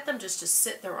 and I'll get them just to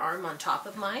sit their arm on top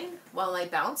of mine while I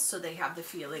bounce so they have the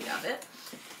feeling of it.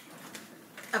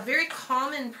 A very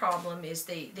common problem is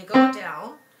they go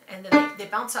down and then they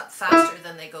bounce up faster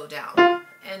than they go down.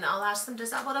 And I'll ask them,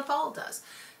 does that what a ball does?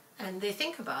 And they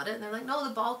think about it and they're like, no,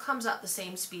 the ball comes up the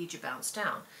same speed you bounce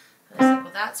down. And I said,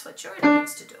 well, that's what Jordan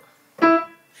needs to do.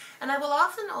 And I will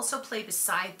often also play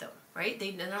beside them, right?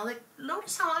 And I'll like,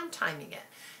 notice how I'm timing it.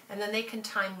 And then they can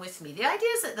time with me. The idea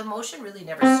is that the motion really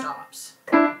never stops.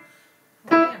 Okay?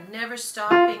 I'm never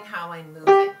stopping how I'm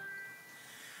moving.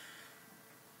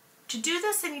 To do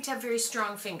this, they need to have very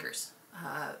strong fingers.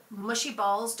 Mushy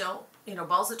balls don't,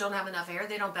 balls that don't have enough air,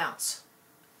 they don't bounce.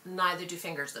 Neither do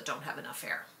fingers that don't have enough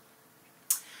air.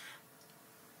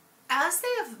 As they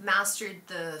have mastered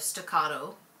the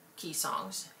staccato key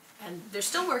songs, and they're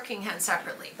still working hands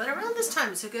separately, but around this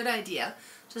time it's a good idea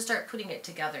to start putting it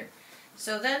together.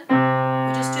 So then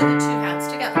we just do the two hands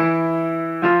together.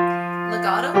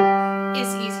 Legato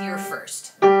is easier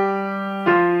first. Then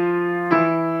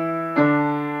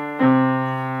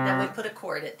we put a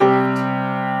chord at the end.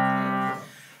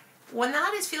 When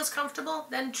that feels comfortable,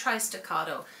 then try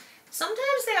staccato.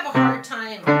 Sometimes they have a hard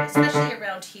time, especially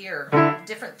around here.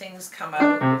 Different things come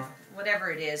out,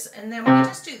 whatever it is, and then we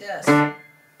just do this.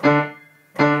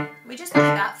 We just play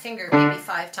that finger maybe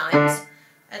 5 times.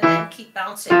 And then keep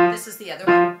bouncing. This is the other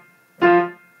one.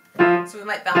 So we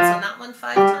might bounce on that one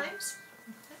 5 times.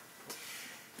 Okay.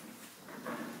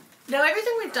 Now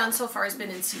everything we've done so far has been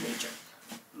in C major.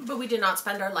 But we did not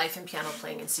spend our life in piano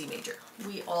playing in C major.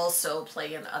 We also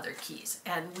play in other keys.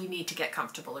 And we need to get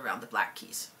comfortable around the black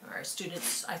keys. Our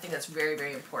students, I think that's very,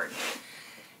 very important.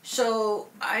 So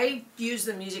I use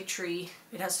the music tree.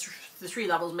 It has the 3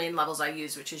 main levels I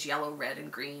use, which is yellow, red,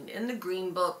 and green. In the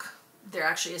green book, there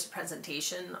actually is a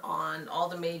presentation on all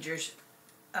the major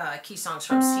key songs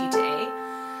from C to A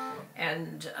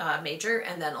and major,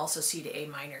 and then also C to A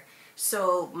minor.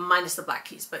 So minus the black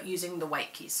keys, but using the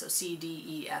white keys. So C, D,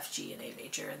 E, F, G, and A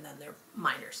major, and then they're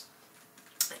minors.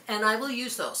 And I will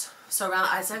use those. So around,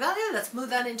 I said, oh yeah, let's move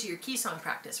that into your key song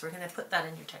practice. We're going to put that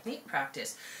in your technique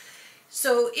practice.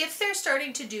 So if they're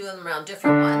starting to do them around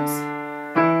different ones,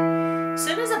 as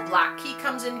soon as a black key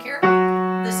comes in here,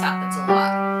 this happens a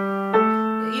lot.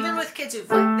 Even with kids who've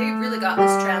they've really got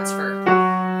this transfer,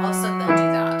 all of a sudden they'll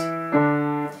do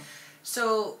that.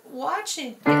 So watch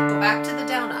and go back to the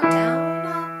down up, down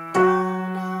up,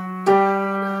 down up,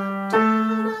 down up,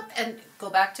 down up, and go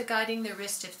back to guiding their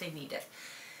wrist if they need it.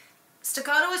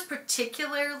 Staccato is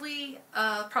particularly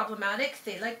problematic.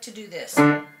 They like to do this: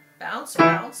 bounce,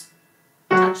 bounce,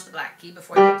 touch the black key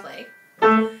before they play.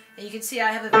 And you can see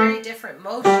I have a very different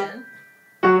motion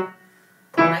when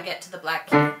I get to the black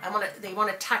key. They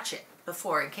want to touch it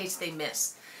before in case they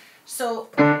miss. So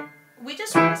we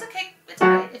just it's okay, it's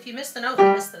alright. If you miss the note, you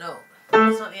miss the note.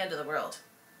 It's not the end of the world.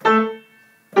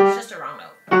 It's just a wrong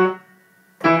note.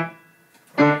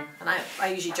 And I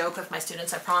usually joke with my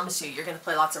students, I promise you, you're going to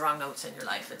play lots of wrong notes in your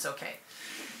life. It's okay.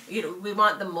 We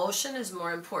want the motion is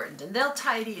more important, and they'll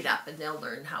tidy it up and they'll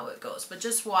learn how it goes. But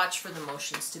just watch for the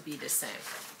motions to be the same.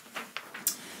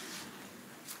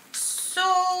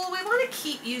 So we want to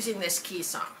keep using this key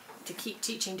song to keep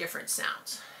teaching different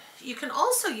sounds. You can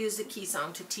also use the key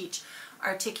song to teach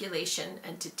articulation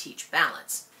and to teach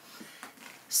balance.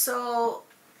 So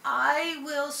I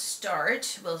will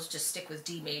start, we'll just stick with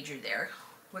D major there.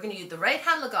 We're going to use the right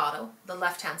hand legato, the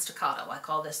left hand staccato. I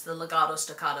call this the legato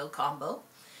staccato combo.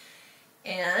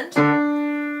 And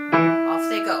off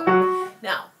they go.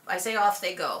 Now, I say off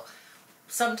they go.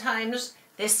 Sometimes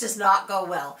this does not go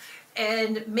well.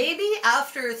 And maybe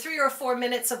after 3 or 4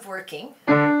 minutes of working,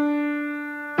 they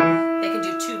can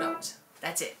do 2 notes.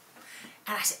 That's it.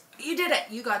 And I said, you did it.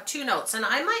 You got 2 notes. And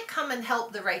I might come and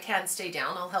help the right hand stay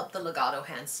down. I'll help the legato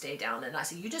hand stay down. And I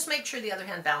said, you just make sure the other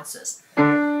hand bounces.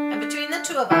 And between the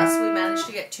 2 of us, we managed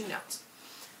to get 2 notes.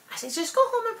 I said, just go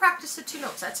home and practice the 2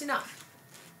 notes. That's enough.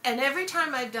 And every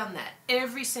time I've done that,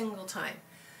 every single time,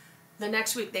 the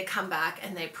next week they come back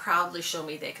and they proudly show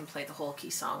me they can play the whole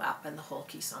key song up and the whole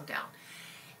key song down.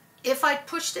 If I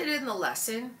pushed it in the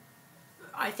lesson,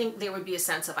 I think there would be a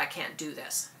sense of I can't do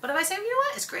this. But if I say, you know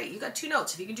what, it's great, you got 2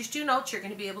 notes. If you can do 2 notes, you're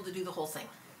going to be able to do the whole thing,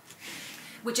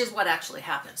 which is what actually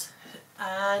happens.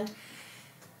 And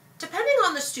depending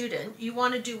on the student, you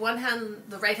want to do one hand,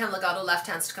 the right hand legato, left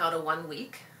hand staccato 1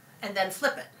 week, and then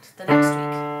flip it the next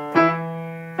week.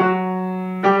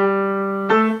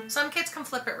 Some kids can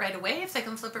flip it right away. If they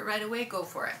can flip it right away, go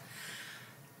for it.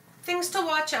 Things to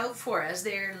watch out for as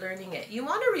they're learning it. You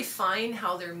want to refine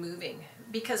how they're moving,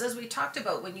 because as we talked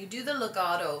about, when you do the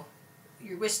legato,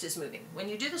 your wrist is moving. When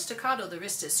you do the staccato, the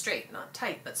wrist is straight, not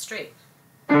tight, but straight.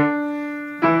 So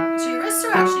your wrists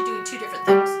are actually doing two different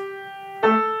things.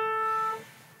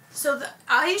 So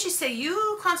I usually say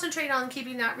you concentrate on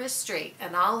keeping that wrist straight,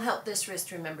 and I'll help this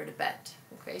wrist remember to bend.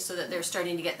 Okay, so that they're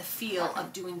starting to get the feel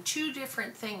of doing two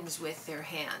different things with their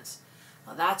hands.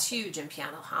 Well, that's huge in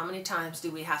piano. How many times do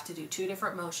we have to do two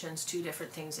different motions, two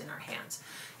different things in our hands?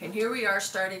 And here we are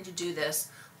starting to do this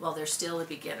while they're still a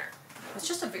beginner. It's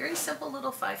just a very simple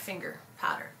little 5-finger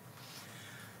pattern.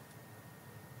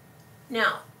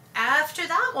 Now, after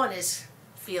that one is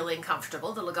feeling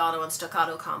comfortable, the legato and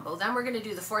staccato combo, then we're going to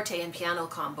do the forte and piano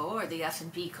combo, or the F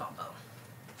and B combo.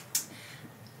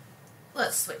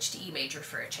 Let's switch to E major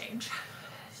for a change.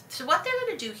 So what they're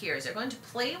going to do here is they're going to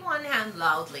play one hand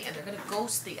loudly and they're going to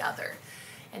ghost the other.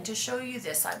 And to show you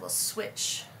this, I will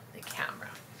switch the camera.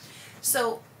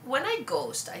 So when I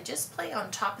ghost, I just play on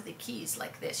top of the keys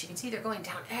like this. You can see they're going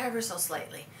down ever so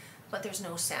slightly, but there's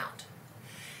no sound.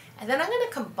 And then I'm going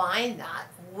to combine that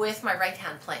with my right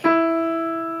hand playing. And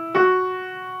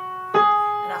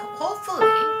hopefully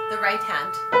the right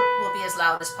hand will be as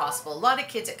loud as possible. A lot of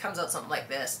kids, it comes out something like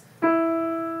this.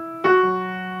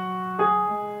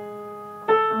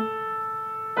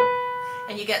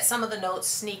 And you get some of the notes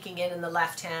sneaking in the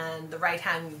left hand, the right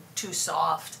hand too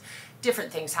soft, different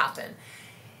things happen.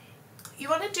 You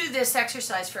want to do this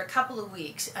exercise for a couple of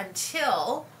weeks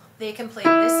until they can play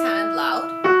this hand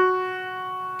loud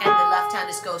and the left hand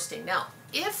is ghosting. Now,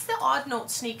 if the odd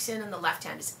note sneaks in the left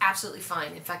hand, it's absolutely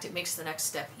fine. In fact, it makes the next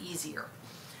step easier.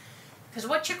 Because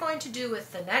what you're going to do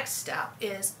with the next step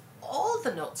is all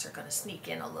the notes are going to sneak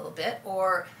in a little bit,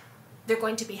 or they're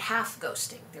going to be half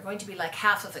ghosting. They're going to be like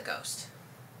half of a ghost.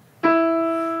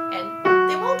 And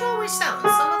they won't always sound.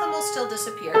 Some of them will still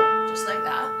disappear, just like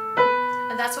that.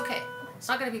 And that's okay. It's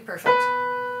not going to be perfect.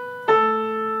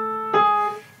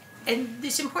 And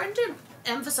it's important to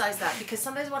emphasize that, because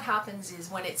sometimes what happens is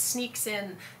when it sneaks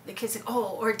in, the kids think,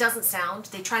 oh, or it doesn't sound,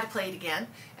 they try to play it again,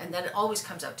 and then it always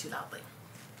comes out too loudly.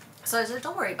 So I said,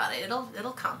 don't worry about it.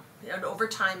 It'll come. And over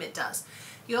time it does.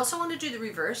 You also want to do the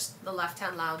reverse, the left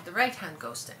hand loud, the right hand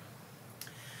ghosting.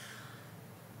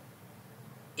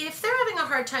 If they're having a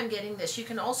hard time getting this, you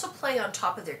can also play on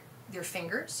top of their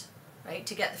fingers, right,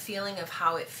 to get the feeling of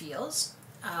how it feels.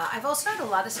 I've also had a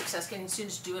lot of success getting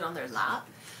students to do it on their lap,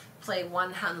 play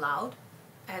one hand loud,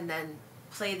 and then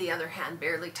play the other hand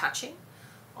barely touching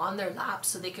on their lap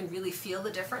so they can really feel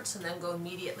the difference and then go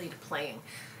immediately to playing.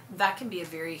 That can be a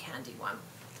very handy one.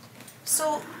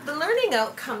 So the learning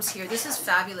outcomes here, this is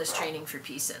fabulous training for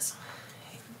pieces.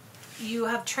 You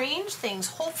have trained things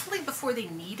hopefully before they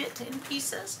need it in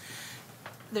pieces.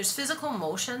 There's physical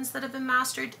motions that have been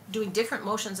mastered, doing different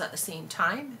motions at the same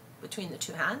time between the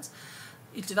two hands.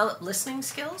 You develop listening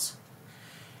skills.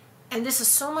 And this is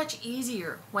so much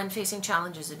easier when facing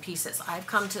challenges in pieces. I've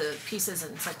come to pieces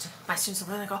and said to my students,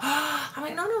 and I go, oh, I'm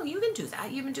like, no, you can do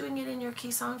that. You've been doing it in your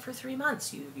key song for 3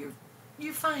 months.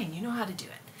 You're fine. You know how to do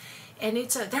it. And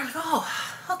they're like, oh,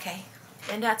 okay.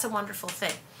 And that's a wonderful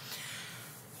thing.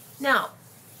 Now,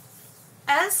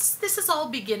 as this is all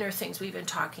beginner things we've been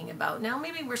talking about, now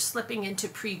maybe we're slipping into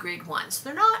pre-grade 1. So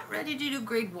they're not ready to do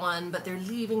grade 1, but they're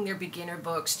leaving their beginner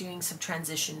books, doing some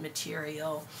transition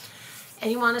material. And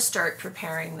you want to start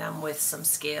preparing them with some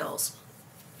scales.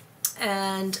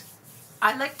 And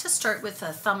I like to start with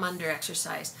a thumb under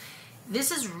exercise. This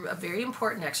is a very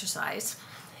important exercise.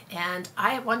 And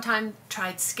I at one time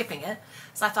tried skipping it.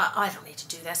 So I thought, oh, I don't need to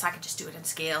do this. I could just do it in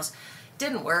scales.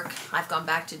 Didn't work. I've gone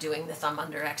back to doing the thumb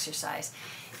under exercise.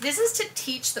 This is to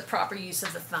teach the proper use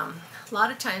of the thumb. A lot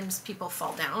of times people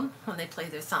fall down when they play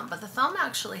their thumb, but the thumb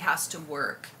actually has to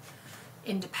work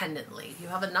independently. You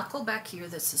have a knuckle back here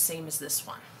that's the same as this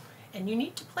one. And you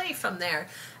need to play from there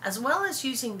as well as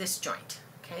using this joint.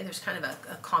 Okay, there's kind of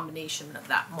a combination of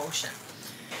that motion.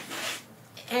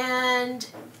 And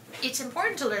it's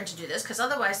important to learn to do this because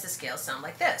otherwise the scales sound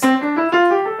like this.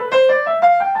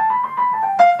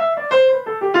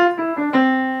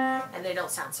 And they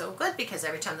don't sound so good because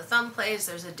every time the thumb plays,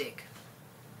 there's a dig.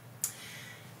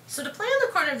 So to play on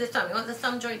the corner of the thumb, you want the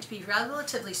thumb joint to be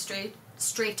relatively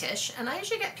straightish, and I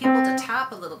usually get people to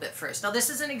tap a little bit first. Now this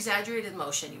is an exaggerated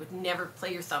motion. You would never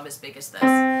play your thumb as big as this,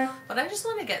 but I just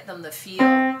want to get them the feel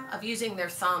of using their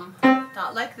thumb,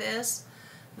 not like this,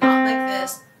 not like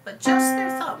this, but just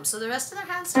their thumb. So the rest of their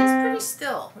hand stays pretty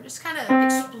still. We're just kind of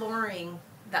exploring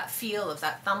that feel of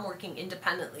that thumb working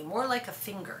independently, more like a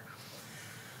finger.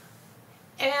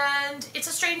 And it's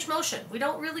a strange motion. We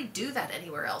don't really do that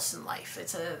anywhere else in life.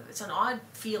 It's an odd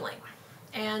feeling.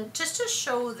 And just to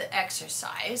show the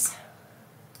exercise,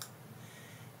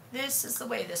 this is the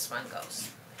way this one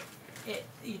goes.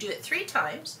 You do it 3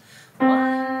 times.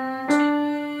 1,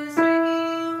 2, 3,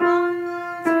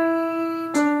 1, 3,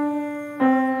 2,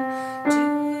 1,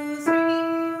 2, 3,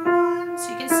 1. So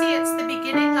you can see it's the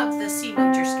beginning of the C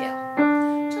major scale.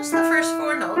 Just the first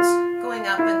 4 notes going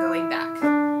up and going back.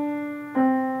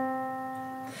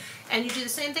 And you do the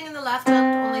same thing in the left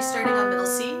hand, only starting on middle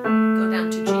C, go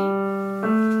down to G,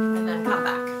 and then come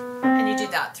back. And you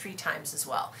do that 3 times as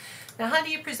well. Now, how do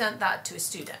you present that to a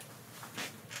student?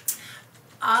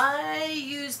 I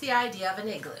use the idea of an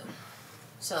igloo.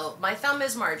 So my thumb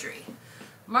is Marjory.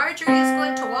 Marjory is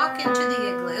going to walk into the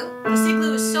igloo. This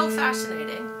igloo is so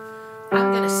fascinating.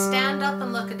 I'm going to stand up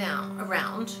and look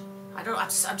around.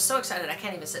 I'm so excited I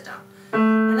can't even sit down.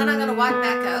 And then I'm going to walk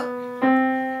back out.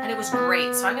 And it was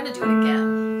great, so I'm going to do it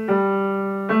again.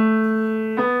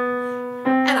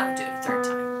 And I'm doing it a 3rd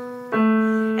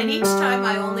time. And each time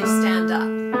I only stand up.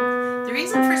 The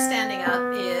reason for standing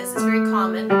up is it's very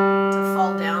common to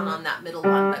fall down on that middle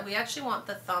one, but we actually want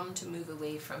the thumb to move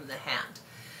away from the hand.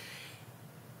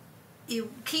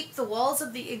 You keep the walls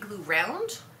of the igloo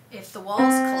round. If the walls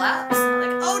collapse,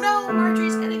 like, oh no,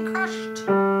 Marjory's getting crushed.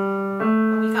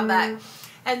 When we come back.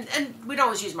 And we don't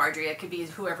always use Marjory. It could be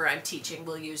whoever I'm teaching.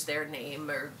 We'll use their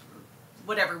name or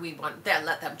whatever we want. Then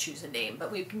let them choose a name, but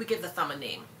we give the thumb a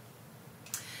name.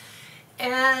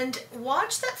 And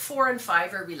watch that 4 and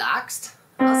 5 are relaxed.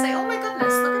 I'll say, oh my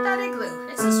goodness, look at that igloo.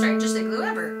 It's the strangest igloo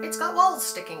ever. It's got walls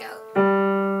sticking out.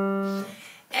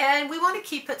 And we want to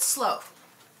keep it slow.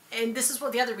 And this is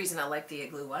the other reason I like the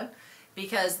igloo one,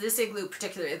 because this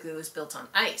particular igloo is built on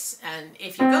ice. And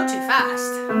if you go too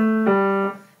fast,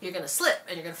 you're going to slip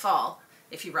and you're going to fall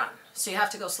if you run. So you have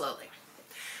to go slowly.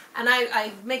 And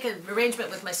I make an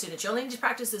arrangement with my students. You only need to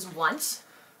practice this once,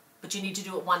 but you need to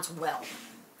do it once well.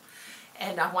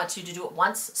 And I want you to do it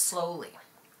once slowly.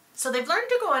 So they've learned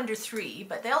to go under 3,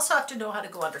 but they also have to know how to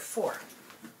go under 4.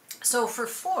 So for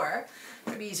 4,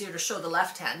 it'd be easier to show the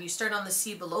left hand. You start on the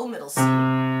C below middle C,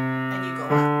 and you go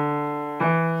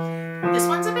up. This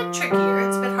one's a bit trickier.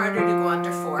 It's a bit harder to go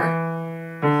under 4.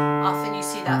 Often you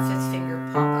see that 5th finger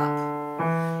pop up.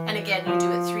 And again, you do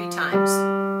it 3 times.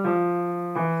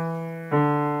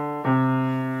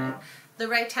 Okay. The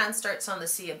right hand starts on the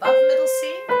C above middle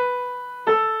C.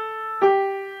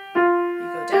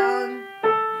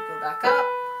 Up.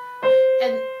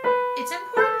 And it's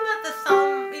important that the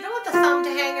thumb, you don't want the thumb to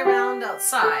hang around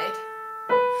outside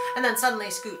and then suddenly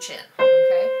scooch in,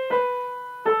 okay?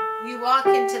 You walk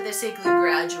into this igloo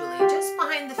gradually, just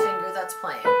behind the finger that's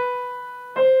playing.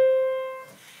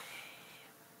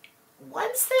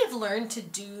 Once they've learned to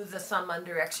do the thumb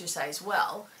under exercise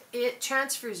well, it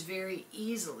transfers very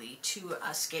easily to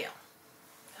a scale.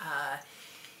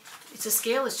 A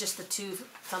scale is just the 2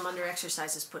 thumb under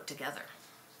exercises put together.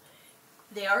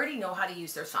 They already know how to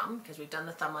use their thumb because we've done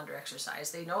the thumb under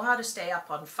exercise. They know how to stay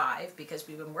up on 5 because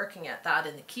we've been working at that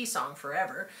in the key song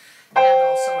forever and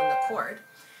also in the chord.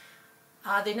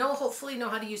 They hopefully know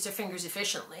how to use their fingers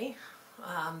efficiently.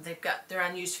 They've got their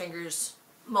unused fingers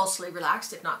mostly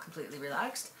relaxed, if not completely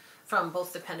relaxed, from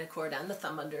both the pentachord and the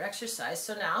thumb under exercise.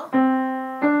 So now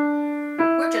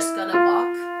we're just going to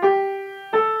walk.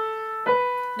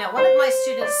 Now one of my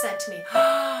students said to me,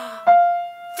 oh,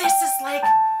 this is like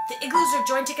the igloos are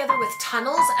joined together with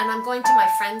tunnels and I'm going to my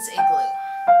friend's igloo.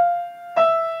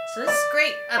 So this is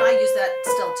great, and I use that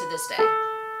still to this day.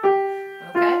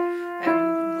 Okay?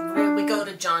 And we go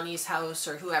to Johnny's house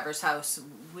or whoever's house.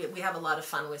 We have a lot of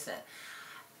fun with it.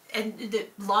 And a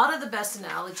lot of the best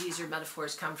analogies or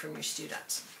metaphors come from your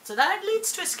students. So that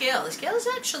leads to a scale. The scales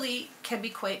actually can be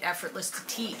quite effortless to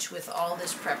teach with all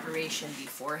this preparation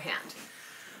beforehand.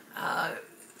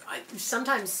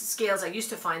 Sometimes scales, I used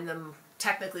to find them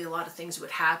technically a lot of things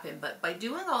would happen, but by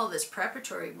doing all this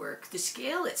preparatory work, the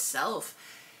scale itself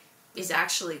is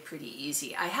actually pretty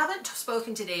easy. I haven't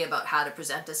spoken today about how to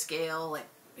present a scale, like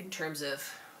in terms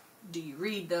of do you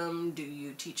read them, do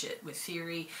you teach it with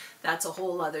theory? That's a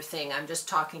whole other thing. I'm just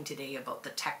talking today about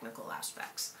the technical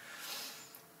aspects.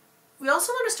 We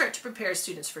also want to start to prepare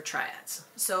students for triads.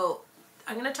 So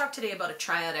I'm going to talk today about a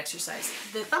triad exercise.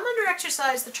 The thumb under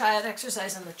exercise, the triad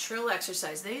exercise, and the trill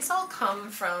exercise, these all come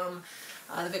from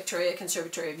the Victoria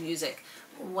Conservatory of Music.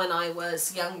 When I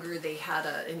was younger, they had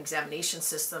an examination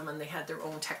system and they had their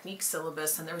own technique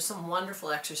syllabus, and there were some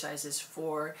wonderful exercises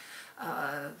for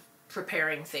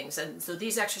preparing things. And so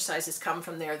these exercises come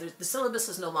from there. The syllabus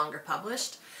is no longer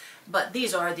published, but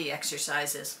these are the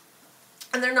exercises.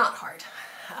 And they're not hard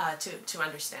to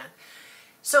understand.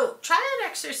 So triad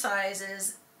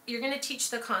exercises, you're going to teach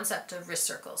the concept of wrist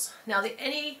circles. Now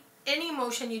any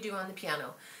motion you do on the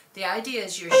piano, the idea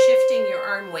is you're shifting your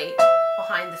arm weight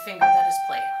behind the finger that is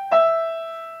playing.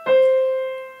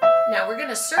 Now we're going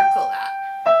to circle that.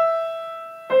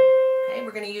 Okay,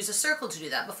 we're going to use a circle to do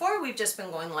that. Before we've just been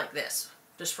going like this,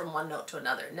 just from one note to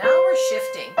another. Now we're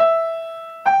shifting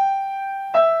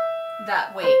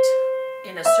that weight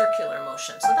in a circular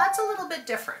motion. So that's a little bit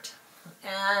different.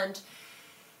 And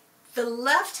the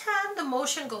left hand, the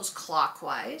motion goes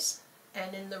clockwise,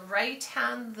 and in the right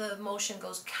hand, the motion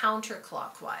goes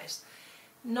counterclockwise.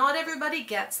 Not everybody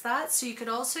gets that, so you could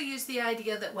also use the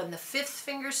idea that when the fifth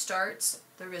finger starts,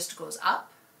 the wrist goes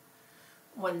up.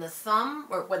 When the thumb,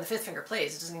 or when the fifth finger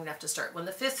plays, it doesn't even have to start. When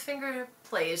the fifth finger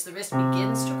plays, the wrist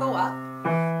begins to go up.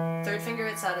 Third finger,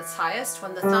 it's at its highest.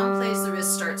 When the thumb plays, the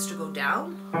wrist starts to go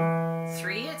down.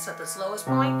 3, it's at the lowest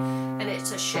point, and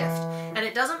it's a shift. And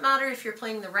it doesn't matter if you're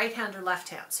playing the right hand or left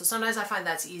hand. So sometimes I find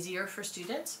that's easier for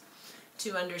students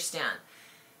to understand.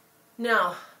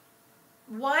 Now,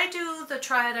 why do the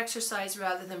triad exercise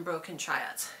rather than broken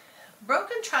triads?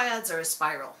 Broken triads are a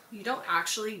spiral. You don't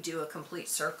actually do a complete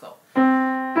circle.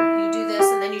 You do this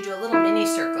and then you do a little mini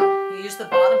circle. You use the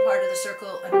bottom part of the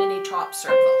circle, a mini top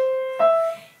circle.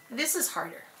 This is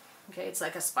harder. Okay, it's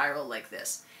like a spiral like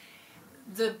this.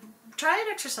 The triad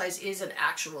exercise is an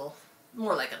actual,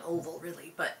 more like an oval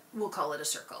really, but we'll call it a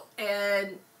circle.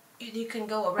 And you can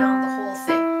go around the whole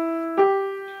thing.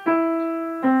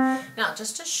 Now,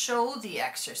 just to show the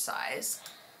exercise,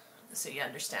 so you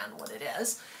understand what it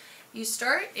is, you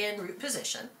start in root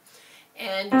position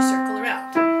and you circle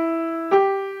around.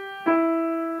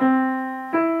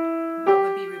 What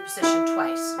would be root position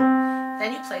twice?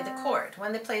 Then you play the chord.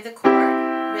 When they play the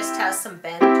chord, wrist has some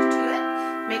bend to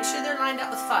it. Make sure they're lined up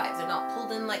with 5. They're not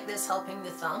pulled in like this, helping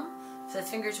the thumb. If the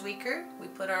finger's weaker, we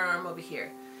put our arm over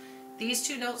here. These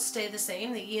two notes stay the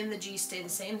same. The E and the G stay the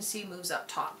same. The C moves up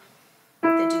top.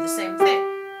 They do the same thing.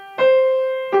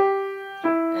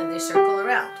 And they circle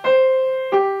around.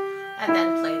 And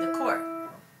then play the chord.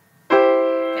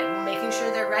 Okay, making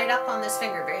sure they're right up on this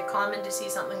finger. Very common to see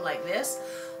something like this.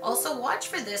 Also watch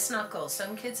for this knuckle.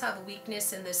 Some kids have a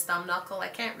weakness in this thumb knuckle. I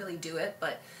can't really do it,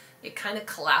 but it kind of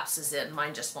collapses in.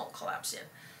 Mine just won't collapse in.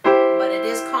 But it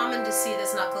is common to see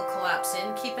this knuckle collapse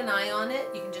in. Keep an eye on it.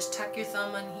 You can just tuck your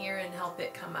thumb on here and help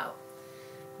it come out.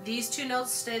 These two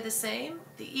notes stay the same.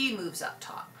 The E moves up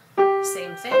top.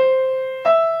 Same thing.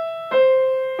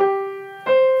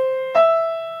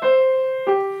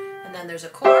 And then there's a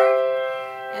chord.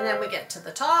 And then we get to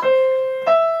the top.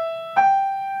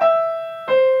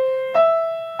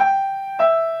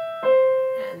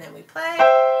 And then we play.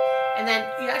 And then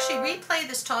you actually replay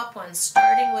this top one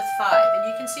starting with 5. And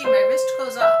you can see my wrist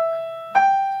goes up.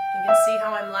 You can see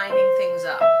how I'm lining things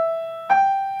up.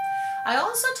 I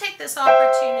also take this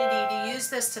opportunity to use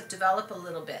this to develop a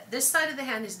little bit. This side of the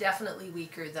hand is definitely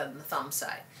weaker than the thumb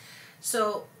side.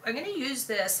 So I'm going to use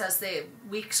this as the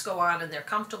weeks go on and they're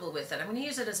comfortable with it. I'm going to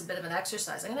use it as a bit of an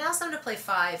exercise. I'm going to ask them to play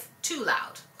 5 too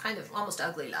loud, kind of almost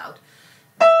ugly loud,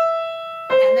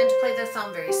 and then to play their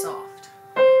thumb very soft.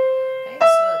 Okay,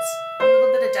 so it's a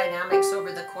little bit of dynamics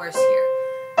over the course here.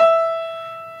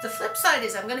 The flip side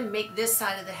is I'm going to make this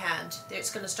side of the hand,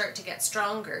 it's going to start to get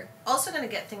stronger. Also going to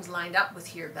get things lined up with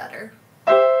here better.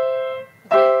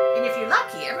 Okay? And if you're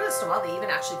lucky, every once in a while they even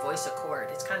actually voice a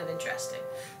chord. It's kind of interesting.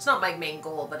 It's not my main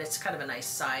goal, but it's kind of a nice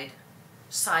side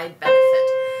benefit.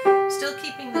 Still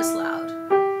keeping this loud.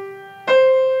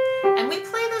 And we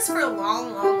play this for a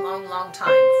long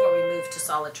time before we move to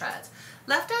solid triads.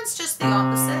 Left hand's just the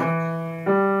opposite.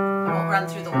 I won't run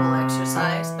through the whole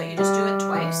exercise, but you just do it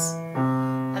twice.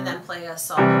 And then play a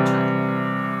solid triad.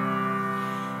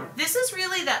 This is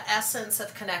really the essence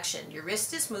of connection. Your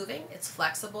wrist is moving, it's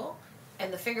flexible,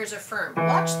 and the fingers are firm.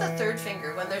 Watch the third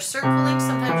finger. When they're circling,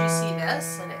 sometimes you see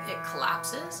this and it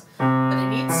collapses, but it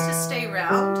needs to stay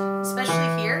round,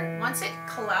 especially here. Once it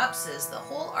collapses, the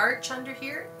whole arch under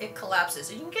here, it collapses.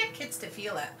 And you can get kids to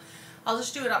feel it. I'll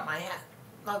just do it on my hand.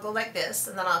 I'll go like this,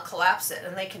 and then I'll collapse it,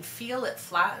 and they can feel it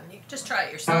flatten. You can just try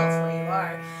it yourself where you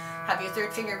are. Have your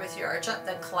third finger with your arch up,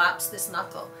 then collapse this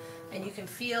knuckle. And you can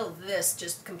feel this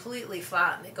just completely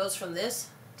flatten. It goes from this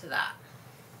to that.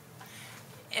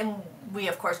 And we,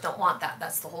 of course, don't want that.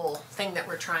 That's the whole thing that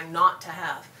we're trying not to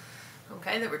have.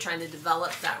 Okay, that we're trying to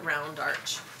develop that round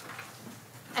arch.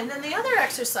 And then the other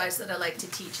exercise that I like to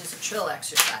teach is a trill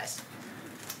exercise.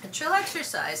 A trill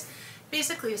exercise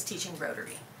basically is teaching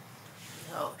rotary.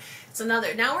 So it's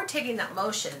another, now we're taking that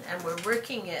motion and we're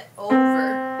working it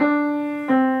over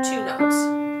 2 notes.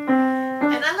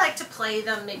 And I like to play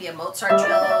them maybe a Mozart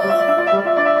trill,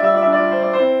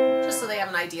 just so they have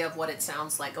an idea of what it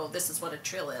sounds like. Oh, this is what a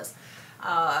trill is.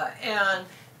 And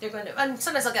they're going to, and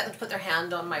sometimes I'll get them to put their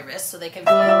hand on my wrist so they can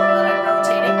feel that I'm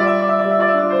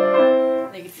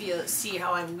rotating. They can see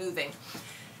how I'm moving.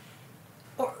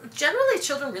 Or Generally,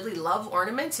 children really love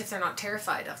ornaments if they're not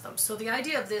terrified of them. So the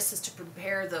idea of this is to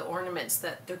prepare the ornaments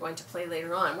that they're going to play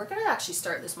later on. We're going to actually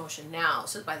start this motion now,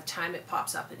 so by the time it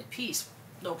pops up in a piece,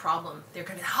 no problem. They're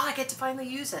going to, oh, I get to finally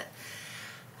use it.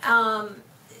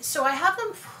 So I have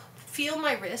them feel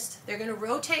my wrist. They're going to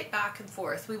rotate back and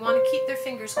forth. We want to keep their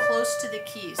fingers close to the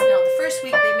keys. Now, the first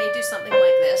week they may do something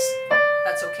like this.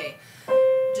 That's okay,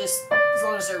 just as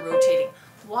long as they're rotating.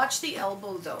 Watch the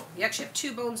elbow though. You actually have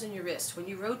two bones in your wrist. When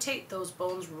you rotate, those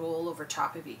bones roll over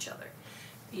top of each other.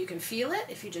 You can feel it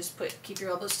if you just keep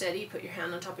your elbow steady, put your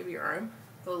hand on top of your arm,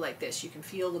 go like this. You can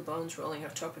feel the bones rolling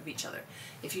on top of each other.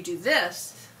 If you do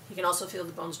this, you can also feel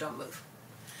the bones don't move.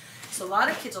 So a lot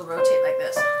of kids will rotate like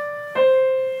this.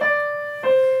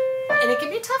 And it can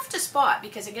be tough to spot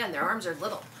because, again, their arms are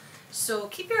little. So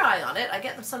keep your eye on it. I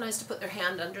get them sometimes to put their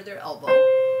hand under their elbow.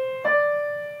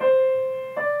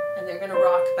 And they're going to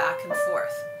rock back and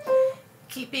forth.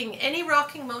 Keeping any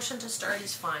rocking motion to start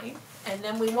is fine. And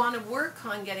then we want to work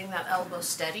on getting that elbow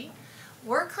steady.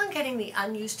 Work on getting the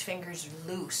unused fingers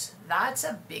loose. That's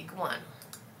a big one.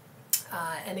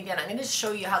 And again, I'm going to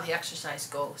show you how the exercise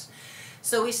goes.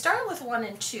 So we start with 1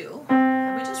 and 2,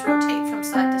 and we just rotate from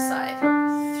side to side. 3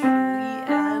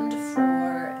 and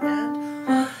 4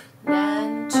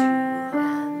 and 2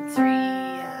 and 3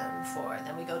 and 4.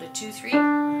 Then we go to 2, 3.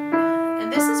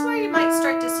 And this is where you might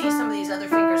start to see some of these other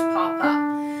fingers pop up.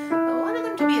 But we wanted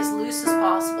them to be as loose as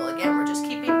possible. Again, we're just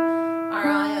keeping our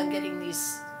eye on getting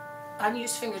these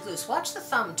unused fingers loose. Watch the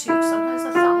thumb too. Sometimes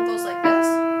the thumb goes like this.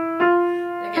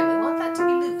 And again, we want that to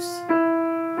be loose.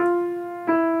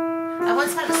 I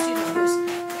once had a student whose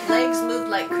legs moved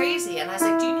like crazy, and I was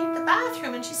like, do you need the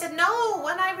bathroom? And she said, no,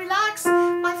 when I relax,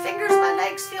 my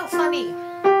legs feel funny.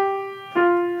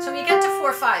 So when you get to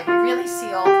 4, 5, you really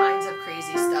see all kinds of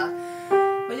crazy stuff.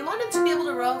 But you want them to be able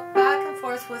to rock back and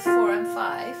forth with 4 and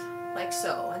 5, like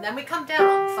so. And then we come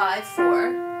down, 5, 4,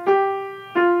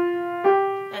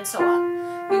 and so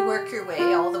on. You work your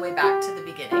way all the way back to the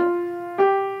beginning.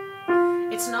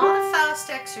 It's not a fast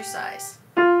exercise.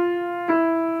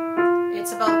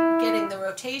 It's about getting the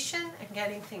rotation and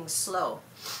getting things slow.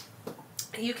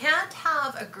 You can't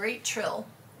have a great trill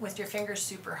with your fingers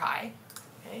super high.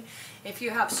 Okay? If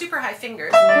you have super high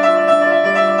fingers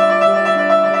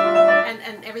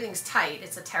and everything's tight,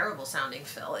 it's a terrible sounding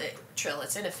trill.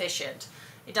 It's inefficient.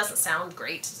 It doesn't sound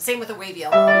great. Same with a wavy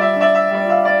elbow.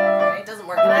 It doesn't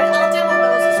work. And I'll demo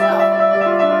those as well.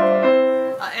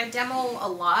 I demo a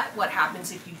lot what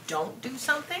happens if you don't do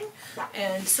something,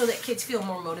 and so that kids feel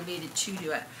more motivated to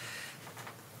do it.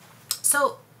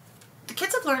 So the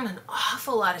kids have learned an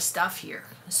awful lot of stuff here.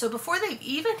 So before they've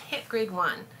even hit grade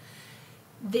 1,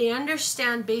 they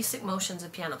understand basic motions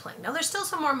of piano playing. Now there's still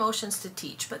some more motions to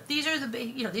teach, but these are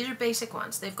these are basic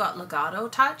ones. They've got legato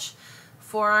touch,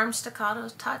 forearm staccato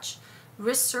touch,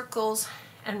 wrist circles,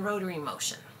 and rotary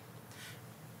motion.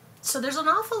 So there's an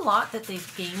awful lot that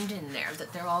they've gained in there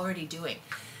that they're already doing.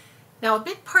 Now a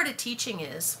big part of teaching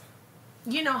is,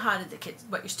 you know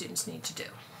what your students need to do.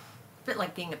 A bit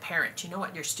like being a parent, you know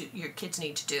what your kids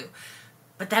need to do,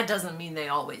 but that doesn't mean they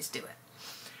always do it.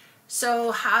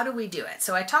 So how do we do it?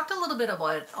 So I talked a little bit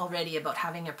already about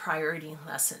having a priority in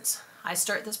lessons. I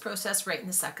start this process right in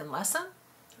the second lesson,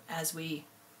 as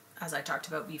I talked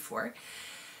about before.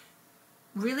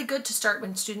 Really good to start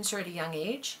when students are at a young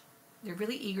age. They're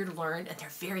really eager to learn, and they're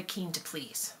very keen to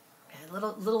please. Okay?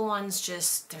 Little ones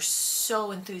they're so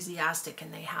enthusiastic,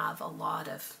 and they have a lot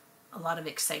of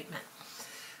excitement.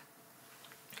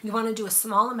 You want to do a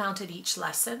small amount at each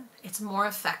lesson. It's more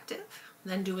effective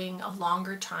than doing a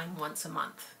longer time once a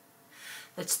month.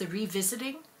 That's the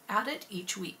revisiting at it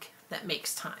each week that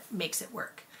makes it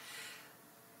work.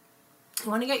 You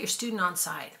want to get your student on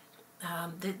side.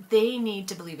 They need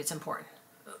to believe it's important.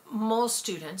 Most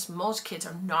kids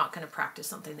are not going to practice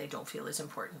something they don't feel is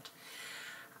important.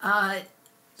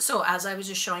 So as I was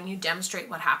just showing you, demonstrate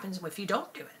what happens if you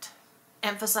don't do it.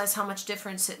 Emphasize how much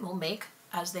difference it will make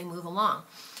as they move along.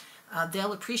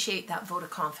 They'll appreciate that vote of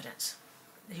confidence.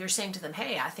 You're saying to them,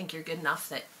 hey, I think you're good enough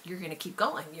that you're going to keep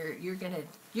going. You're going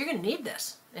to need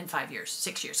this in 5 years,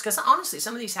 6 years. Because honestly,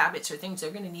 some of these habits are things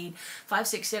they're going to need 5,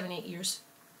 6, 7, 8 years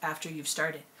after you've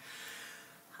started.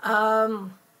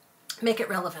 Make it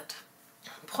relevant.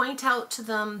 Point out to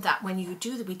them that when we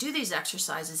do these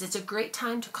exercises, it's a great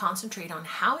time to concentrate on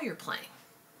how you're playing.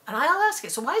 And I'll ask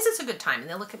it, so why is this a good time? And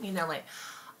they'll look at me and they're like,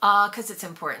 because it's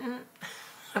important.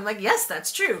 I'm like, yes,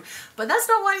 that's true, but that's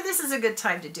not why this is a good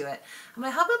time to do it. I'm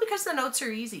like, how about because the notes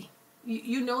are easy?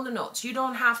 You know the notes. You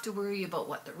don't have to worry about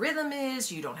what the rhythm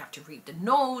is. You don't have to read the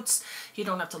notes. You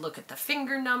don't have to look at the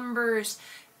finger numbers.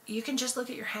 You can just look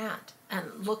at your hand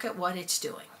and look at what it's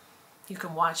doing. You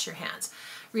can watch your hands.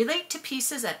 Relate to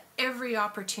pieces at every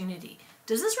opportunity.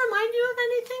 Does this remind you of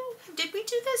anything? Did we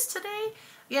do this today?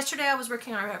 Yesterday I was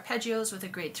working on arpeggios with a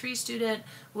grade 3 student.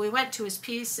 We went to his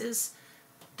pieces.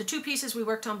 The 2 pieces we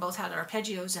worked on both had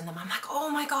arpeggios in them. I'm like, oh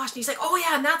my gosh. And he's like, oh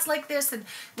yeah, and that's like this. And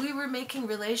we were making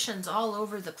relations all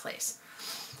over the place.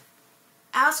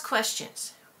 Ask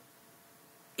questions.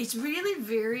 It's really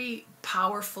very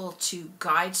powerful to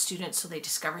guide students so they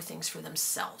discover things for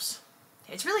themselves.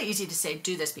 It's really easy to say,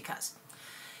 do this because.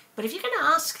 But if you can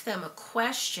ask them a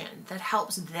question that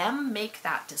helps them make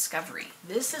that discovery,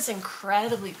 this is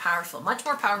incredibly powerful, much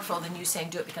more powerful than you saying,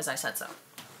 do it because I said so.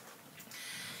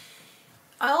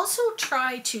 I also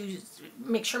try to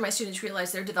make sure my students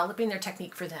realize they're developing their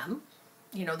technique for them.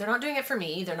 You know, they're not doing it for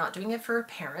me. They're not doing it for a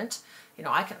parent. You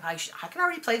know, I can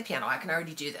already play the piano. I can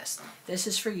already do this. This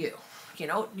is for you. You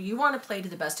know, you want to play to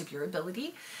the best of your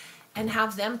ability and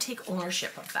have them take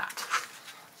ownership of that.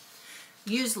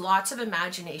 Use lots of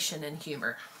imagination and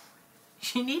humor.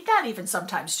 You need that even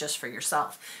sometimes just for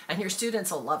yourself, and your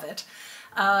students will love it.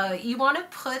 You want to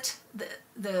put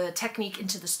the technique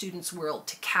into the student's world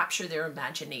to capture their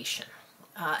imagination.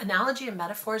 Analogy and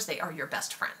metaphors, they are your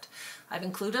best friend. I've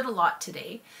included a lot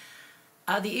today.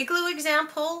 The igloo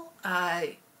example,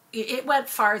 it went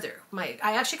farther. I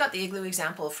actually got the igloo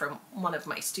example from one of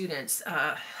my students.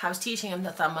 I was teaching him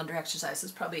the thumb under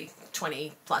exercises probably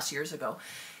 20 plus years ago,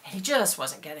 and he just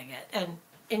wasn't getting it. And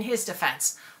in his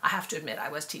defense, I have to admit I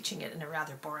was teaching it in a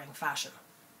rather boring fashion.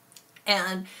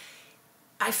 And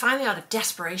I finally, out of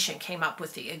desperation, came up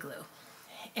with the igloo.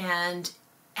 And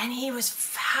he was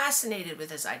fascinated with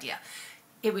this idea.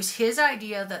 It was his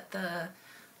idea that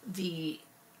the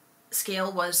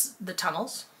scale was the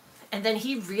tunnels. And then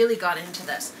he really got into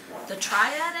this. The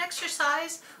triad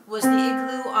exercise was the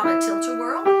igloo on a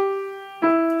tilt-a-whirl.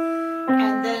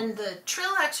 And then the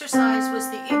trill exercise was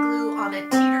the igloo on a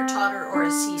teeter-totter or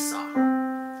a seesaw.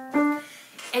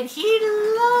 And he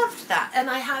loved that. And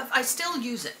I still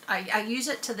use it. I use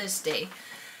it to this day.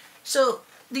 So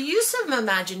the use of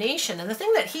imagination, and the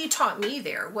thing that he taught me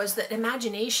there was that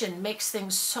imagination makes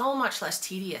things so much less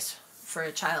tedious for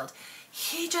a child.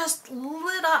 He just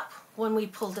lit up when we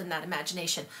pulled in that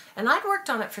imagination. And I'd worked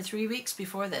on it for 3 weeks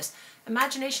before this.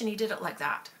 Imagination, he did it like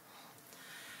that.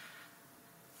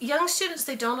 Young students,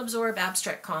 they don't absorb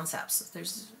abstract concepts. They're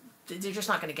just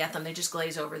not going to get them. They just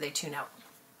glaze over, they tune out.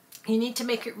 You need to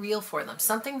make it real for them.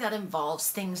 Something that involves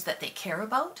things that they care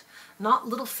about, not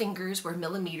little fingers where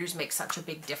millimeters make such a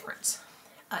big difference.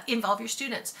 Involve your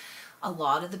students. A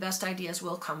lot of the best ideas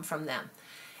will come from them.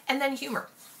 And then humor.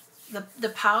 The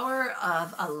power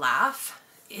of a laugh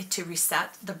to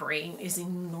reset the brain is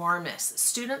enormous.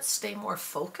 Students stay more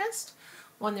focused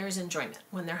when there is enjoyment,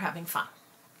 when they're having fun.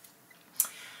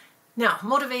 Now,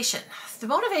 motivation. The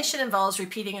motivation involves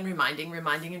repeating and reminding,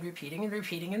 reminding and repeating and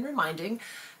repeating and reminding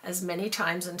as many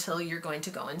times until you're going to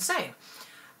go insane.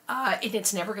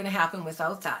 It's never going to happen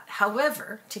without that.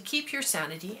 However, to keep your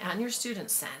sanity and your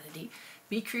students' sanity,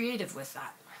 be creative with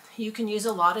that. You can use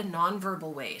a lot of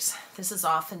nonverbal ways. This is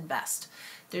often best.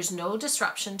 There's no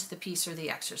disruption to the piece or the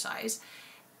exercise,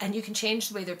 and you can change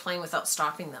the way they're playing without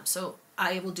stopping them. So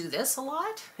I will do this a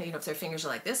lot. You know, if their fingers are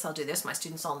like this, I'll do this. My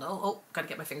students all know, oh, got to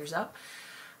get my fingers up.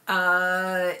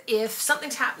 If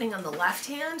something's happening on the left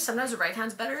hand, sometimes the right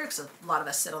hand's better because a lot of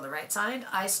us sit on the right side.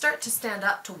 I start to stand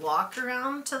up to walk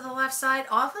around to the left side.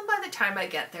 Often by the time I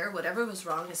get there, whatever was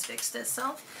wrong has fixed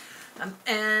itself.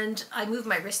 And I move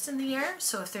my wrist in the air.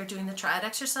 So if they're doing the triad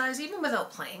exercise, even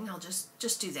without playing, I'll just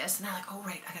do this. And they're like, oh,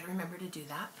 right, I got to remember to do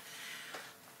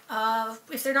that.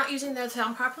 If they're not using their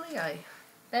thumb properly, I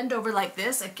bend over like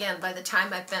this. Again, by the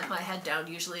time I've bent my head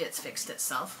down, usually it's fixed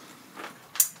itself.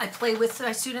 I play with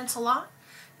my students a lot.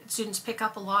 Students pick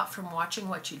up a lot from watching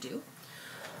what you do.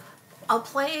 I'll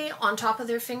play on top of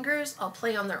their fingers. I'll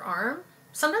play on their arm.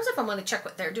 Sometimes if I want to check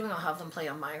what they're doing, I'll have them play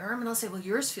on my arm and I'll say, well,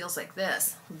 yours feels like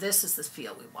this. This is the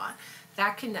feel we want.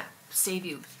 That can save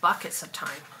you buckets of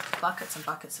time, buckets and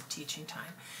buckets of teaching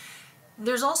time.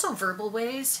 There's also verbal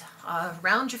ways.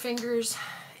 Round your fingers,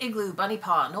 igloo, bunny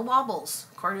paw, no wobbles,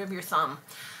 quarter of your thumb.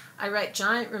 I write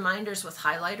giant reminders with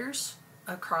highlighters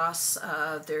across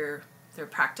their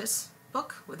practice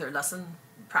book with their lesson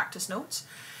practice notes.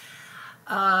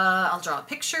 I'll draw a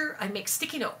picture. I make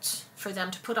sticky notes for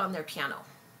them to put on their piano.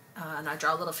 And I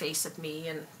draw a little face of me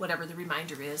and whatever the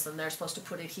reminder is, and they're supposed to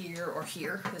put it here or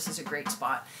here. This is a great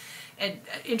spot. And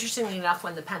interestingly enough,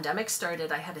 when the pandemic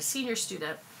started, I had a senior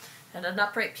student and an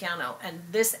upright piano, and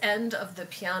this end of the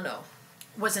piano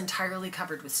was entirely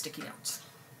covered with sticky notes.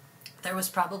 There was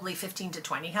probably 15 to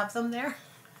 20 of them there.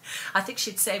 I think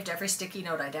she'd saved every sticky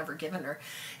note I'd ever given her,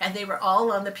 and they were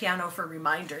all on the piano for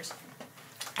reminders.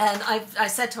 And I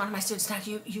said to one of my students, now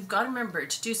you've got to remember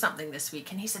to do something this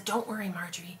week. And he said, don't worry,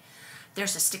 Marjorie,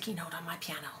 there's a sticky note on my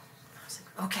piano. I was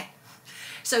like, okay.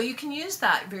 So you can use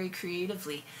that very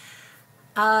creatively.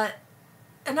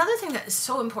 Another thing that is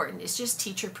so important is just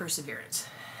teacher perseverance.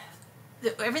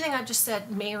 Everything I've just said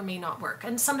may or may not work.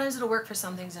 And sometimes it'll work for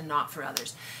some things and not for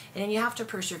others. And then you have to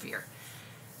persevere.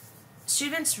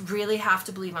 Students really have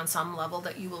to believe on some level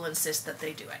that you will insist that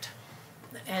they do it.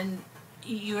 And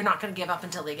you're not going to give up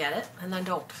until they get it, and then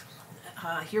don't.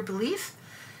 Your belief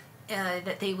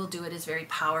that they will do it is very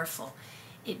powerful.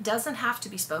 It doesn't have to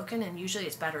be spoken, and usually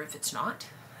it's better if it's not.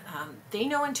 They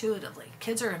know intuitively.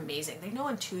 Kids are amazing. They know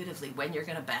intuitively when you're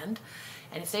going to bend,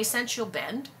 and if they sense you'll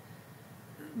bend,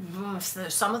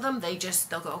 some of them,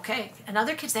 they'll go, okay. And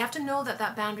other kids, they have to know that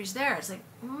that boundary's there. It's like,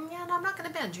 yeah, no, I'm not going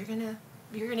to bend. You're going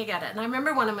to get it. And I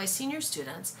remember one of my senior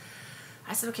students,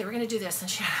 I said, okay, we're going to do this.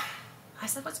 And I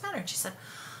said, what's the matter? And she said,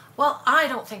 well, I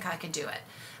don't think I could do it,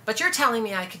 but you're telling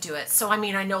me I could do it. So, I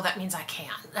mean, I know that means I can,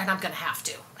 and I'm going to have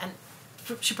to. And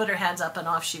she put her hands up and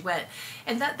off she went.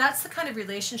 And that's the kind of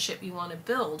relationship you want to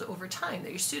build over time,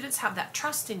 that your students have that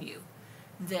trust in you,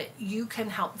 that you can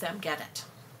help them get it.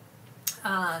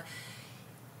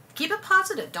 Keep it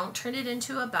positive. Don't turn it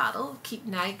into a battle. Keep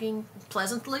nagging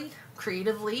pleasantly,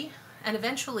 creatively, and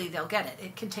eventually they'll get it.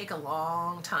 It can take a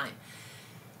long time.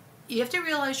 You have to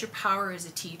realize your power as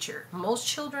a teacher. Most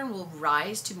children will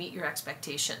rise to meet your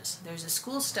expectations. There's a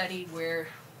school study where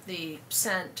they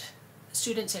sent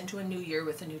students into a new year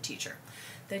with a new teacher.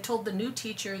 They told the new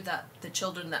teacher that the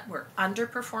children that were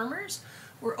underperformers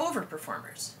were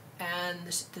overperformers. And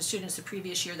the students the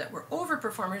previous year that were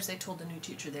overperformers, they told the new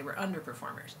teacher they were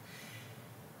underperformers.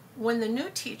 When the new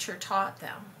teacher taught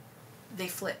them, they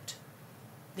flipped.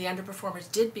 The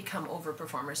underperformers did become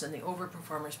overperformers, and the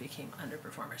overperformers became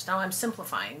underperformers. Now I'm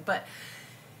simplifying, but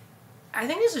I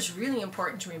think this is really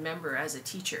important to remember as a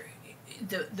teacher.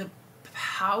 The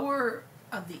power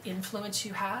of the influence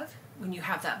you have when you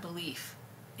have that belief.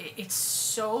 It's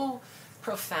so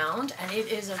profound, and it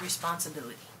is a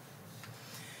responsibility.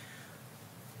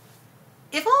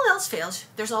 If all else fails,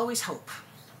 there's always hope.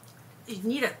 You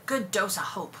need a good dose of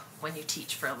hope when you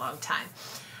teach for a long time.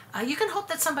 You can hope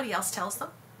that somebody else tells them.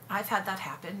 I've had that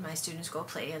happen. My students go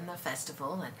play in the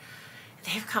festival, and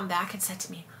they've come back and said to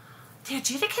me, the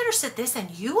adjudicator said this, and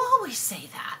you always say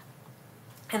that.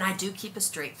 And I do keep a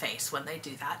straight face when they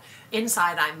do that.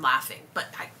 Inside, I'm laughing, but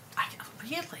I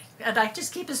really, and I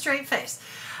just keep a straight face.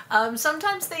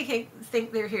 Sometimes they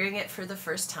think they're hearing it for the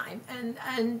first time,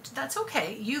 and that's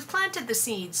okay. You've planted the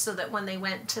seeds so that when they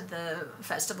went to the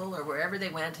festival or wherever they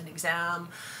went, an exam,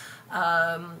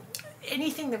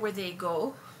 anything where they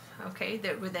go, okay,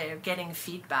 where they're getting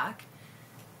feedback,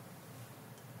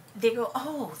 they go,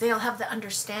 oh, they'll have the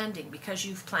understanding because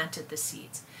you've planted the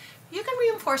seeds. You can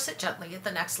reinforce it gently at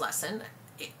the next lesson,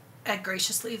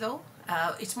 graciously though.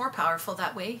 It's more powerful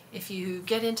that way. If you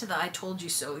get into the I told you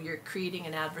so, you're creating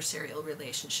an adversarial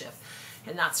relationship,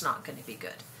 and that's not going to be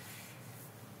good.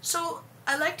 So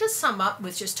I like to sum up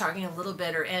with just talking a little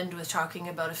bit, or end with talking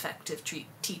about effective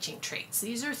teaching traits.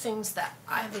 These are things that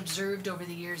I've observed over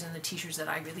the years in the teachers that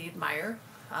I really admire,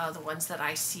 the ones that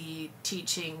I see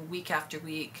teaching week after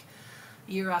week,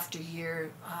 year after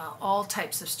year, all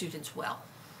types of students well.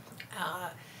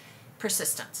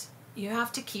 Persistence. You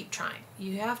have to keep trying.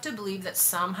 You have to believe that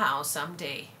somehow,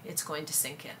 someday, it's going to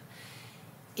sink in.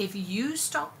 If you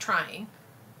stop trying,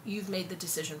 you've made the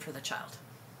decision for the child.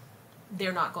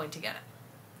 They're not going to get it.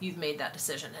 You've made that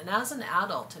decision. And as an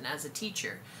adult and as a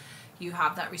teacher, you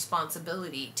have that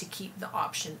responsibility to keep the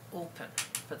option open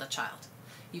for the child.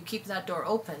 You keep that door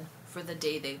open for the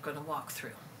day they're going to walk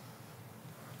through.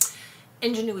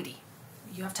 Ingenuity.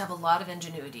 You have to have a lot of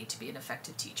ingenuity to be an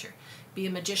effective teacher. Be a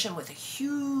magician with a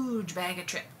huge bag of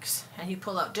tricks, and you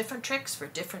pull out different tricks for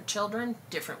different children,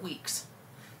 different weeks.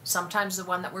 Sometimes the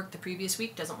one that worked the previous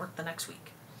week doesn't work the next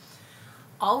week.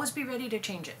 Always be ready to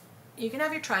change it. You can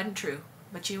have your tried and true,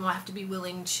 but you will have to be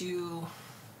willing to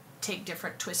take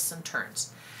different twists and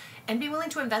turns. And be willing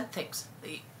to invent things.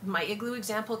 My igloo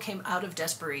example came out of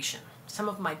desperation. Some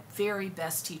of my very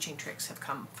best teaching tricks have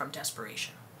come from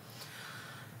desperation.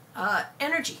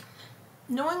 Energy.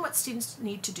 Knowing what students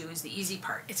need to do is the easy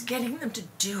part. It's getting them to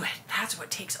do it. That's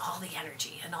what takes all the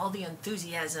energy and all the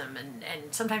enthusiasm, and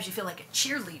sometimes you feel like a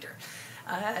cheerleader.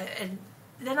 And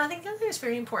then I think the other thing that's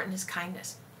very important is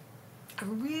kindness. A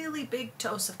really big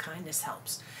dose of kindness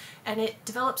helps, and it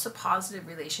develops a positive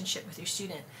relationship with your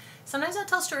student. Sometimes I'll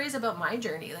tell stories about my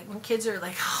journey, like when kids are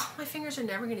like, oh, my fingers are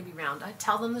never going to be round. I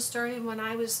tell them the story of when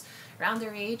I was around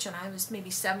their age, and I was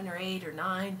maybe 7 or 8 or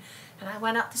 9, and I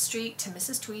went up the street to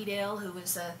Mrs. Tweedale, who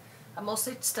was a I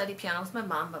mostly studied piano with my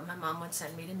mom, but my mom would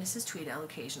send me to Mrs. Tweedale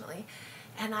occasionally.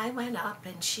 And I went up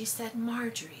and she said,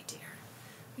 Marjorie, dear,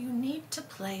 you need to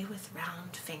play with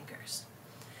round fingers.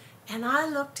 And I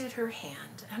looked at her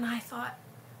hand and I thought,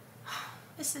 oh,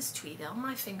 Mrs. Tweedale,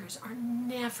 my fingers are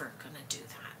never going to do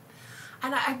that.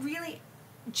 And I really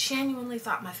genuinely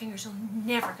thought my fingers are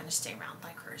never going to stay round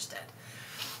like hers did.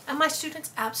 And my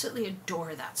students absolutely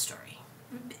adore that story.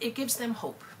 It gives them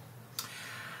hope.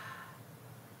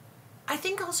 I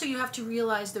think also you have to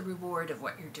realize the reward of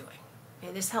what you're doing.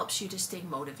 Okay, this helps you to stay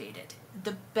motivated.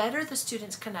 The better the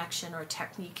student's connection or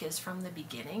technique is from the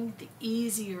beginning, the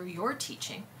easier your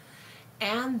teaching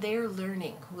and their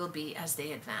learning will be as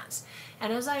they advance.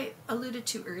 And as I alluded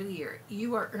to earlier,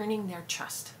 you are earning their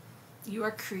trust. You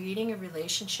are creating a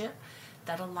relationship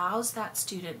that allows that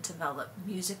student to develop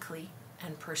musically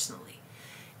and personally.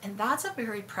 And that's a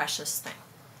very precious thing.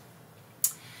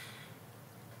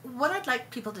 What I'd like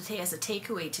people to take as a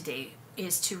takeaway today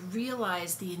is to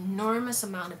realize the enormous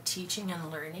amount of teaching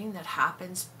and learning that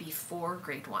happens before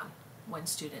grade 1 when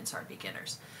students are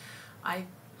beginners. I've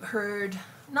heard,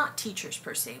 not teachers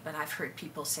per se, but I've heard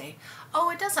people say, oh,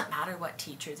 it doesn't matter what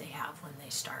teacher they have when they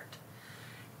start.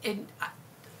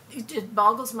 It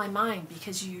boggles my mind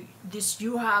because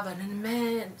you have an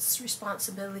immense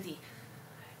responsibility.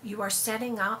 You are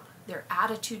setting up their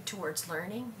attitude towards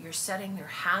learning. You're setting their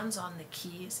hands on the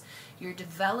keys. You're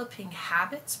developing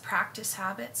habits, practice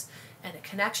habits, and a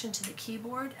connection to the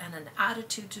keyboard and an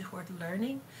attitude toward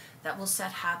learning that will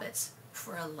set habits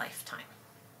for a lifetime.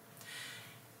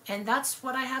 And that's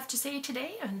what I have to say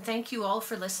today, and thank you all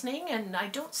for listening. And I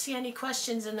don't see any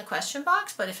questions in the question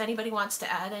box, but if anybody wants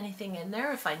to add anything in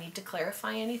there, if I need to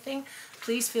clarify anything,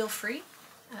 please feel free,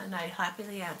 and I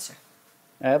happily answer.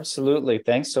 Absolutely.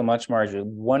 Thanks so much, Marjorie.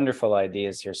 Wonderful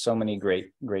ideas here. So many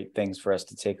great things for us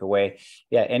to take away.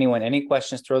 Yeah, anyone, any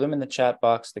questions, throw them in the chat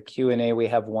box, the Q&A. We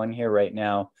have one here right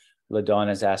now. LaDonna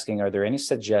is asking, are there any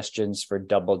suggestions for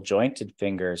double jointed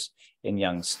fingers in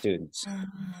young students?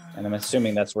 And I'm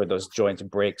assuming that's where those joints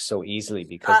break so easily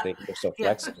because they're so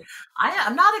flexible.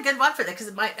 I'm not a good one for that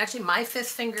because my fifth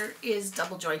finger is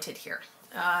double jointed here.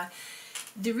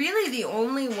 The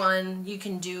only one you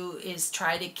can do is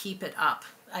try to keep it up.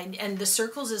 And the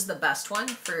circles is the best one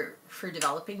for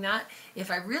developing that. If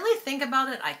I really think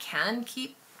about it, I can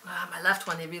keep, my left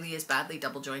one, it really is badly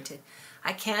double jointed.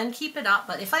 I can keep it up,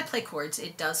 but if I play chords,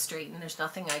 it does straighten. There's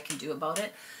nothing I can do about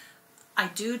it. I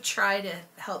do try to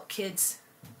help kids.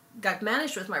 I've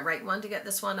managed with my right one to get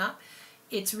this one up.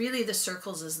 It's really the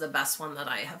circles is the best one that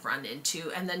I have run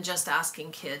into, and then just asking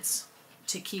kids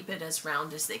to keep it as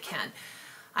round as they can.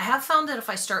 I have found that if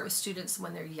I start with students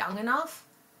when they're young enough,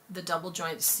 the double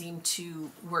joints seem to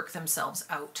work themselves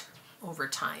out over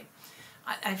time.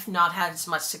 I've not had as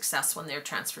much success when they're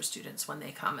transfer students when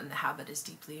they come and the habit is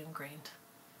deeply ingrained.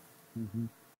 Mm-hmm.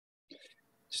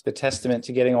 Just a testament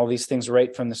to getting all these things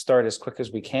right from the start as quick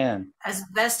as we can. As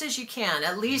best as you can,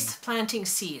 at least planting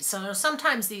seeds. So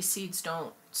sometimes these seeds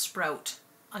don't sprout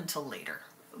until later,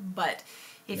 but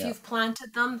if you've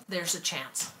planted them, there's a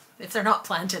chance. If they're not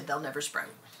planted, they'll never sprout.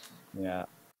 Yeah.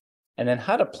 And then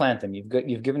how to plant them.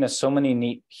 You've given us so many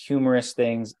neat, humorous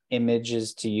things,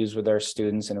 images to use with our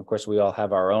students. And of course, we all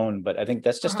have our own, but I think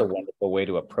that's just a wonderful way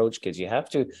to approach kids. You have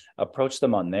to approach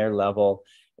them on their level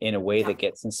in a way that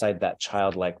gets inside that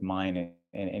childlike mind and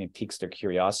it piques their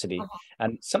curiosity.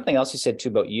 And something else you said too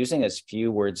about using as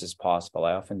few words as possible.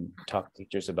 I often talk to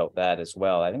teachers about that as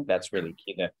well. I think that's really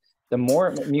key. The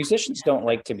more musicians don't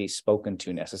like to be spoken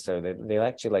to necessarily, they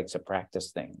actually like to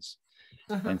practice things.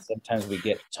 And sometimes we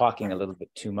get talking a little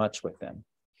bit too much with them.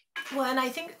 Well, and I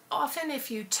think often if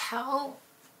you tell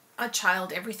a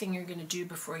child everything you're going to do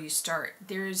before you start,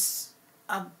 there's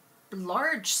a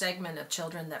large segment of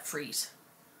children that freeze.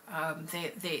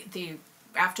 They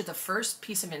after the first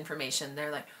piece of information,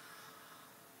 they're like,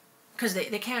 because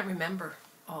they can't remember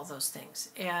all those things.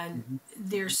 And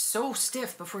they're so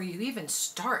stiff before you even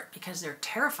start because they're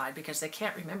terrified because they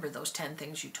can't remember those 10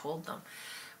 things you told them.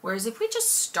 Whereas if we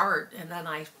just start and then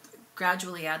I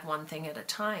gradually add one thing at a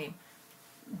time,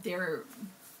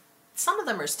 some of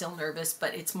them are still nervous,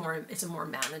 but it's a more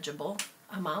manageable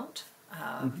amount.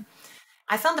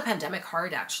 I found the pandemic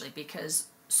hard actually because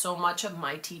so much of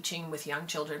my teaching with young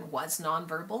children was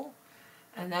nonverbal,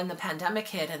 and then the pandemic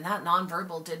hit and that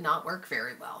nonverbal did not work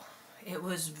very well. It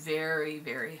was very,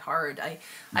 very hard.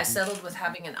 I settled with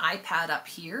having an iPad up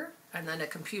here and then a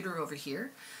computer over here.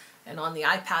 And on the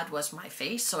iPad was my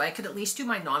face, so I could at least do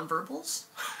my nonverbals.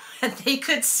 And they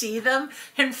could see them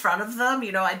in front of them.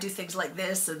 You know, I'd do things like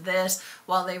this and this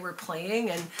while they were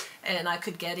playing, and I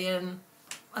could get in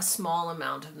a small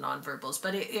amount of nonverbals,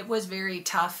 but it was very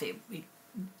tough. It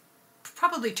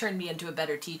probably turned me into a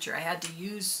better teacher. I had to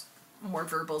use more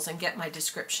verbals and get my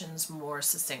descriptions more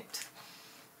succinct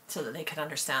so that they could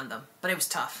understand them. But it was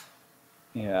tough.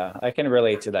 Yeah, I can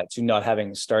relate to that too, not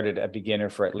having started a beginner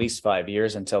for at least 5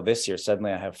 years until this year.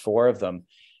 Suddenly I have four of them.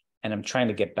 And I'm trying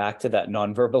to get back to that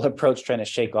nonverbal approach, trying to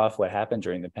shake off what happened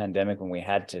during the pandemic when we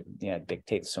had to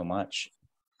dictate so much.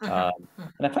 Um,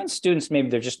 and I find students, maybe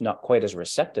they're just not quite as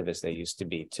receptive as they used to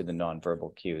be to the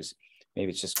nonverbal cues. Maybe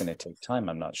it's just going to take time.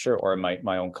 I'm not sure. Or my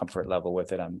own comfort level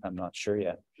with it. I'm not sure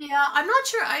yet. Yeah, I'm not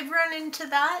sure I've run into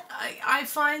that. I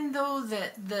find though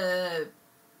that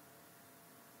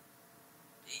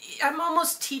I'm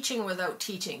almost teaching without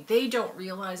teaching. They don't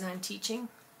realize I'm teaching.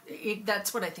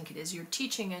 That's what I think it is. You're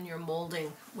teaching and you're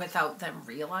molding without them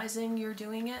realizing you're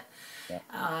doing it.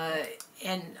 Yeah.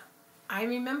 And I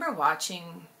remember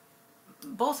watching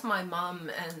both my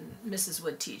mom and Mrs.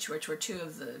 Wood teach, which were two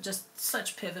of the just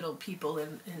such pivotal people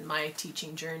in my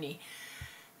teaching journey.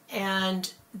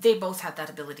 And they both had that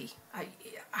ability.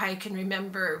 I can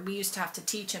remember we used to have to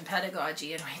teach in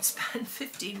pedagogy, and we'd spend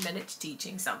 15 minutes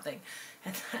teaching something.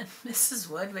 And then Mrs.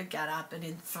 Wood would get up, and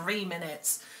in 3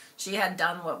 minutes, she had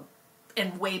done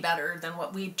and way better than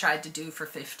what we tried to do for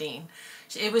 15.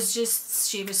 It was just,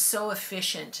 she was so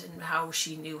efficient in how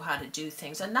she knew how to do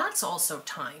things. And that's also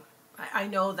time. I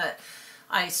know that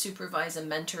I supervise and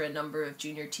mentor a number of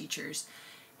junior teachers,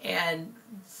 and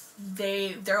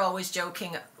they're always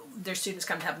joking. Their students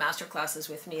come to have master classes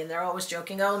with me, and they're always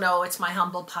joking, oh no, it's my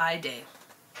humble pie day.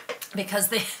 Because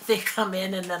they come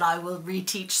in and then I will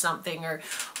reteach something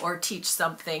or teach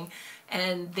something,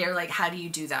 and they're like, how do you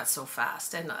do that so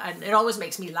fast? And it always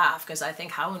makes me laugh, because I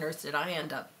think, how on earth did I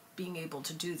end up being able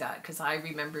to do that? Because I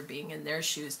remember being in their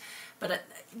shoes. But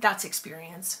that's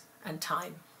experience and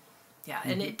time. Yeah,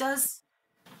 and it does.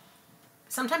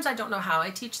 Sometimes I don't know how I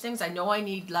teach things. I know I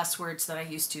need less words than I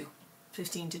used to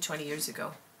 15 to 20 years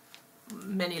ago.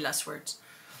 Many less words.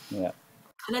 Yeah.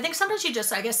 And I think sometimes you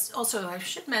just, I guess also I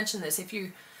should mention this, if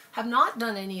you have not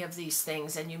done any of these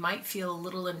things and you might feel a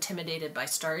little intimidated by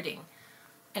starting.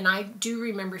 And I do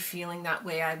remember feeling that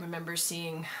way. I remember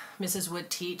seeing Mrs.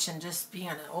 Wood teach and just being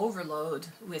an overload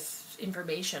with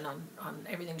information on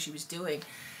everything she was doing.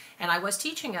 And I was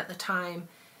teaching at the time.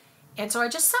 And so I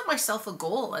just set myself a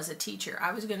goal as a teacher.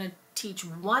 I was going to teach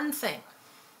one thing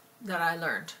that I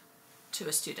learned to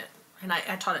a student. And I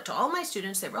taught it to all my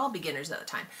students. They were all beginners at the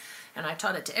time. And I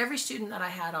taught it to every student that I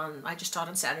had on, I just taught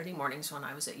on Saturday mornings when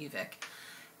I was at UVic.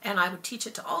 And I would teach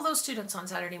it to all those students on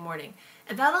Saturday morning.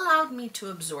 And that allowed me to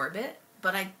absorb it,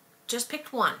 but I just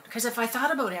picked one. Because if I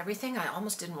thought about everything, I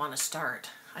almost didn't want to start.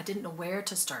 I didn't know where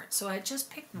to start. So I just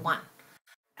picked one.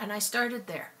 And I started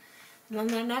there. And then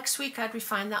the next week I'd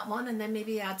refine that one and then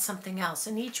maybe add something else.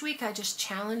 And each week I just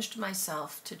challenged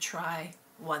myself to try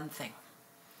one thing.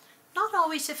 Not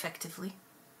always effectively,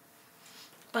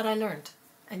 but I learned.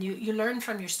 And you learn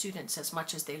from your students as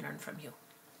much as they learn from you.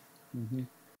 Mm-hmm.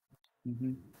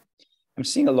 Mm-hmm. I'm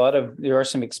seeing there are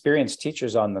some experienced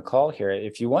teachers on the call here.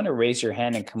 If you want to raise your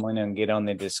hand and come in and get on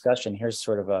the discussion, here's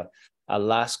sort of a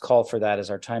last call for that, as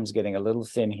our time's getting a little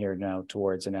thin here now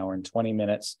towards an hour and 20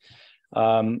 minutes.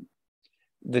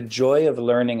 The joy of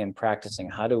learning and practicing,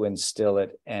 how to instill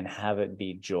it and have it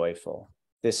be joyful.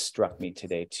 This struck me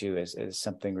today too as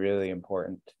something really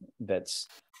important that's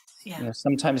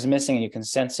sometimes missing, and you can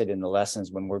sense it in the lessons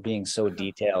when we're being so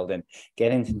detailed and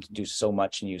getting them to do so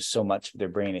much and use so much of their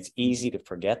brain. It's easy to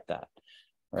forget that,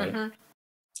 right? Mm-hmm.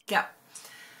 Yeah,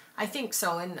 I think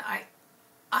so. And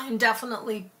I'm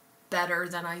definitely better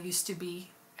than I used to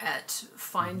be at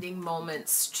finding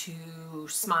moments to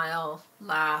smile,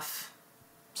 laugh,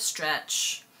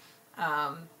 stretch,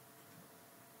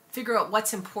 figure out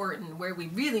what's important, where we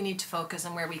really need to focus,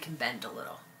 and where we can bend a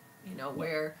little,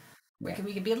 where we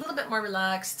can be a little bit more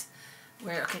relaxed,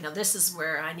 where, okay, now this is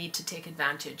where I need to take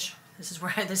advantage. This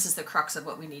is the crux of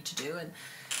what we need to do.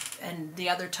 And the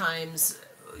other times,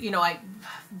 I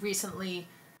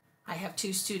have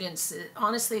two students,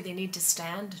 honestly, they need to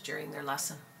stand during their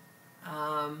lesson.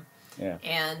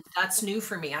 And that's new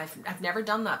for me. I've never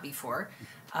done that before.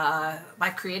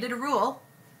 I've created a rule.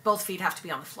 Both feet have to be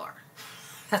on the floor.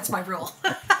 That's my rule.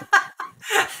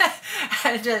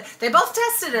 And they both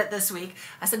tested it this week.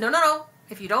 I said, no.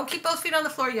 If you don't keep both feet on the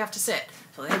floor, you have to sit.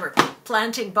 So they were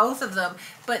planting both of them.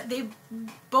 But they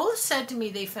both said to me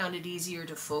they found it easier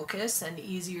to focus and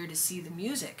easier to see the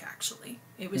music, actually.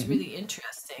 It was really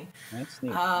interesting. That's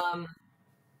neat.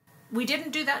 We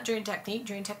didn't do that during technique.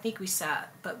 During technique, we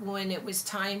sat. But when it was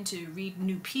time to read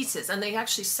new pieces, and they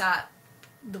actually sat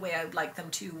the way I would like them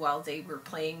to while they were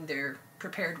playing their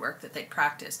prepared work that they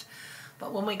practiced.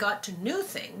 But when we got to new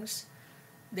things,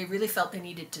 they really felt they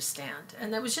needed to stand.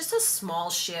 And that was just a small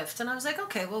shift. And I was like,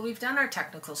 okay, well, we've done our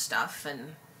technical stuff,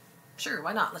 and sure,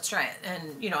 why not? Let's try it.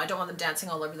 And, I don't want them dancing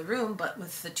all over the room, but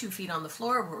with the 2 feet on the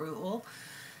floor rule,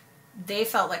 they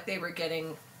felt like they were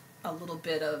getting a little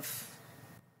bit of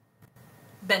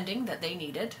bending that they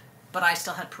needed, but I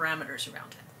still had parameters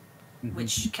around it,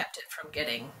 which kept it from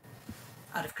getting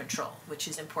out of control, which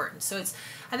is important. So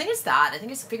I think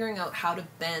it's figuring out how to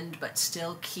bend, but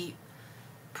still keep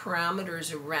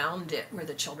parameters around it where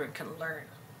the children can learn.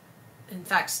 In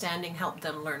fact, standing helped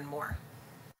them learn more.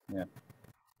 Yeah.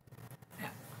 Yeah.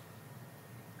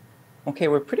 Okay,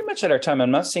 we're pretty much at our time.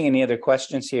 I'm not seeing any other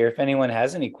questions here. If anyone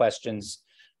has any questions,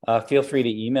 feel free to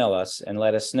email us and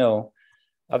let us know.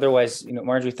 Otherwise,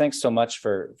 Marjory, thanks so much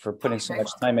for putting so much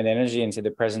time and energy into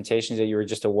the presentations. You were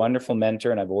just a wonderful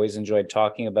mentor, and I've always enjoyed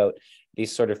talking about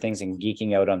these sort of things and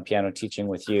geeking out on piano teaching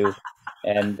with you.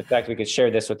 And the fact we could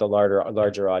share this with a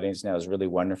larger audience now is really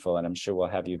wonderful, and I'm sure we'll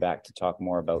have you back to talk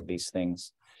more about these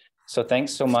things. So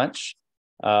thanks so much.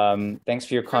 Thanks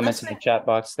for your comments in the chat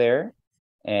box there.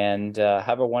 And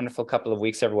have a wonderful couple of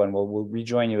weeks, everyone. We'll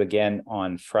rejoin you again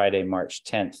on Friday, March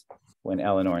 10th, when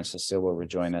Eleanor and Cecile will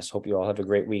rejoin us. Hope you all have a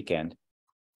great weekend,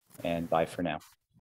 and bye for now.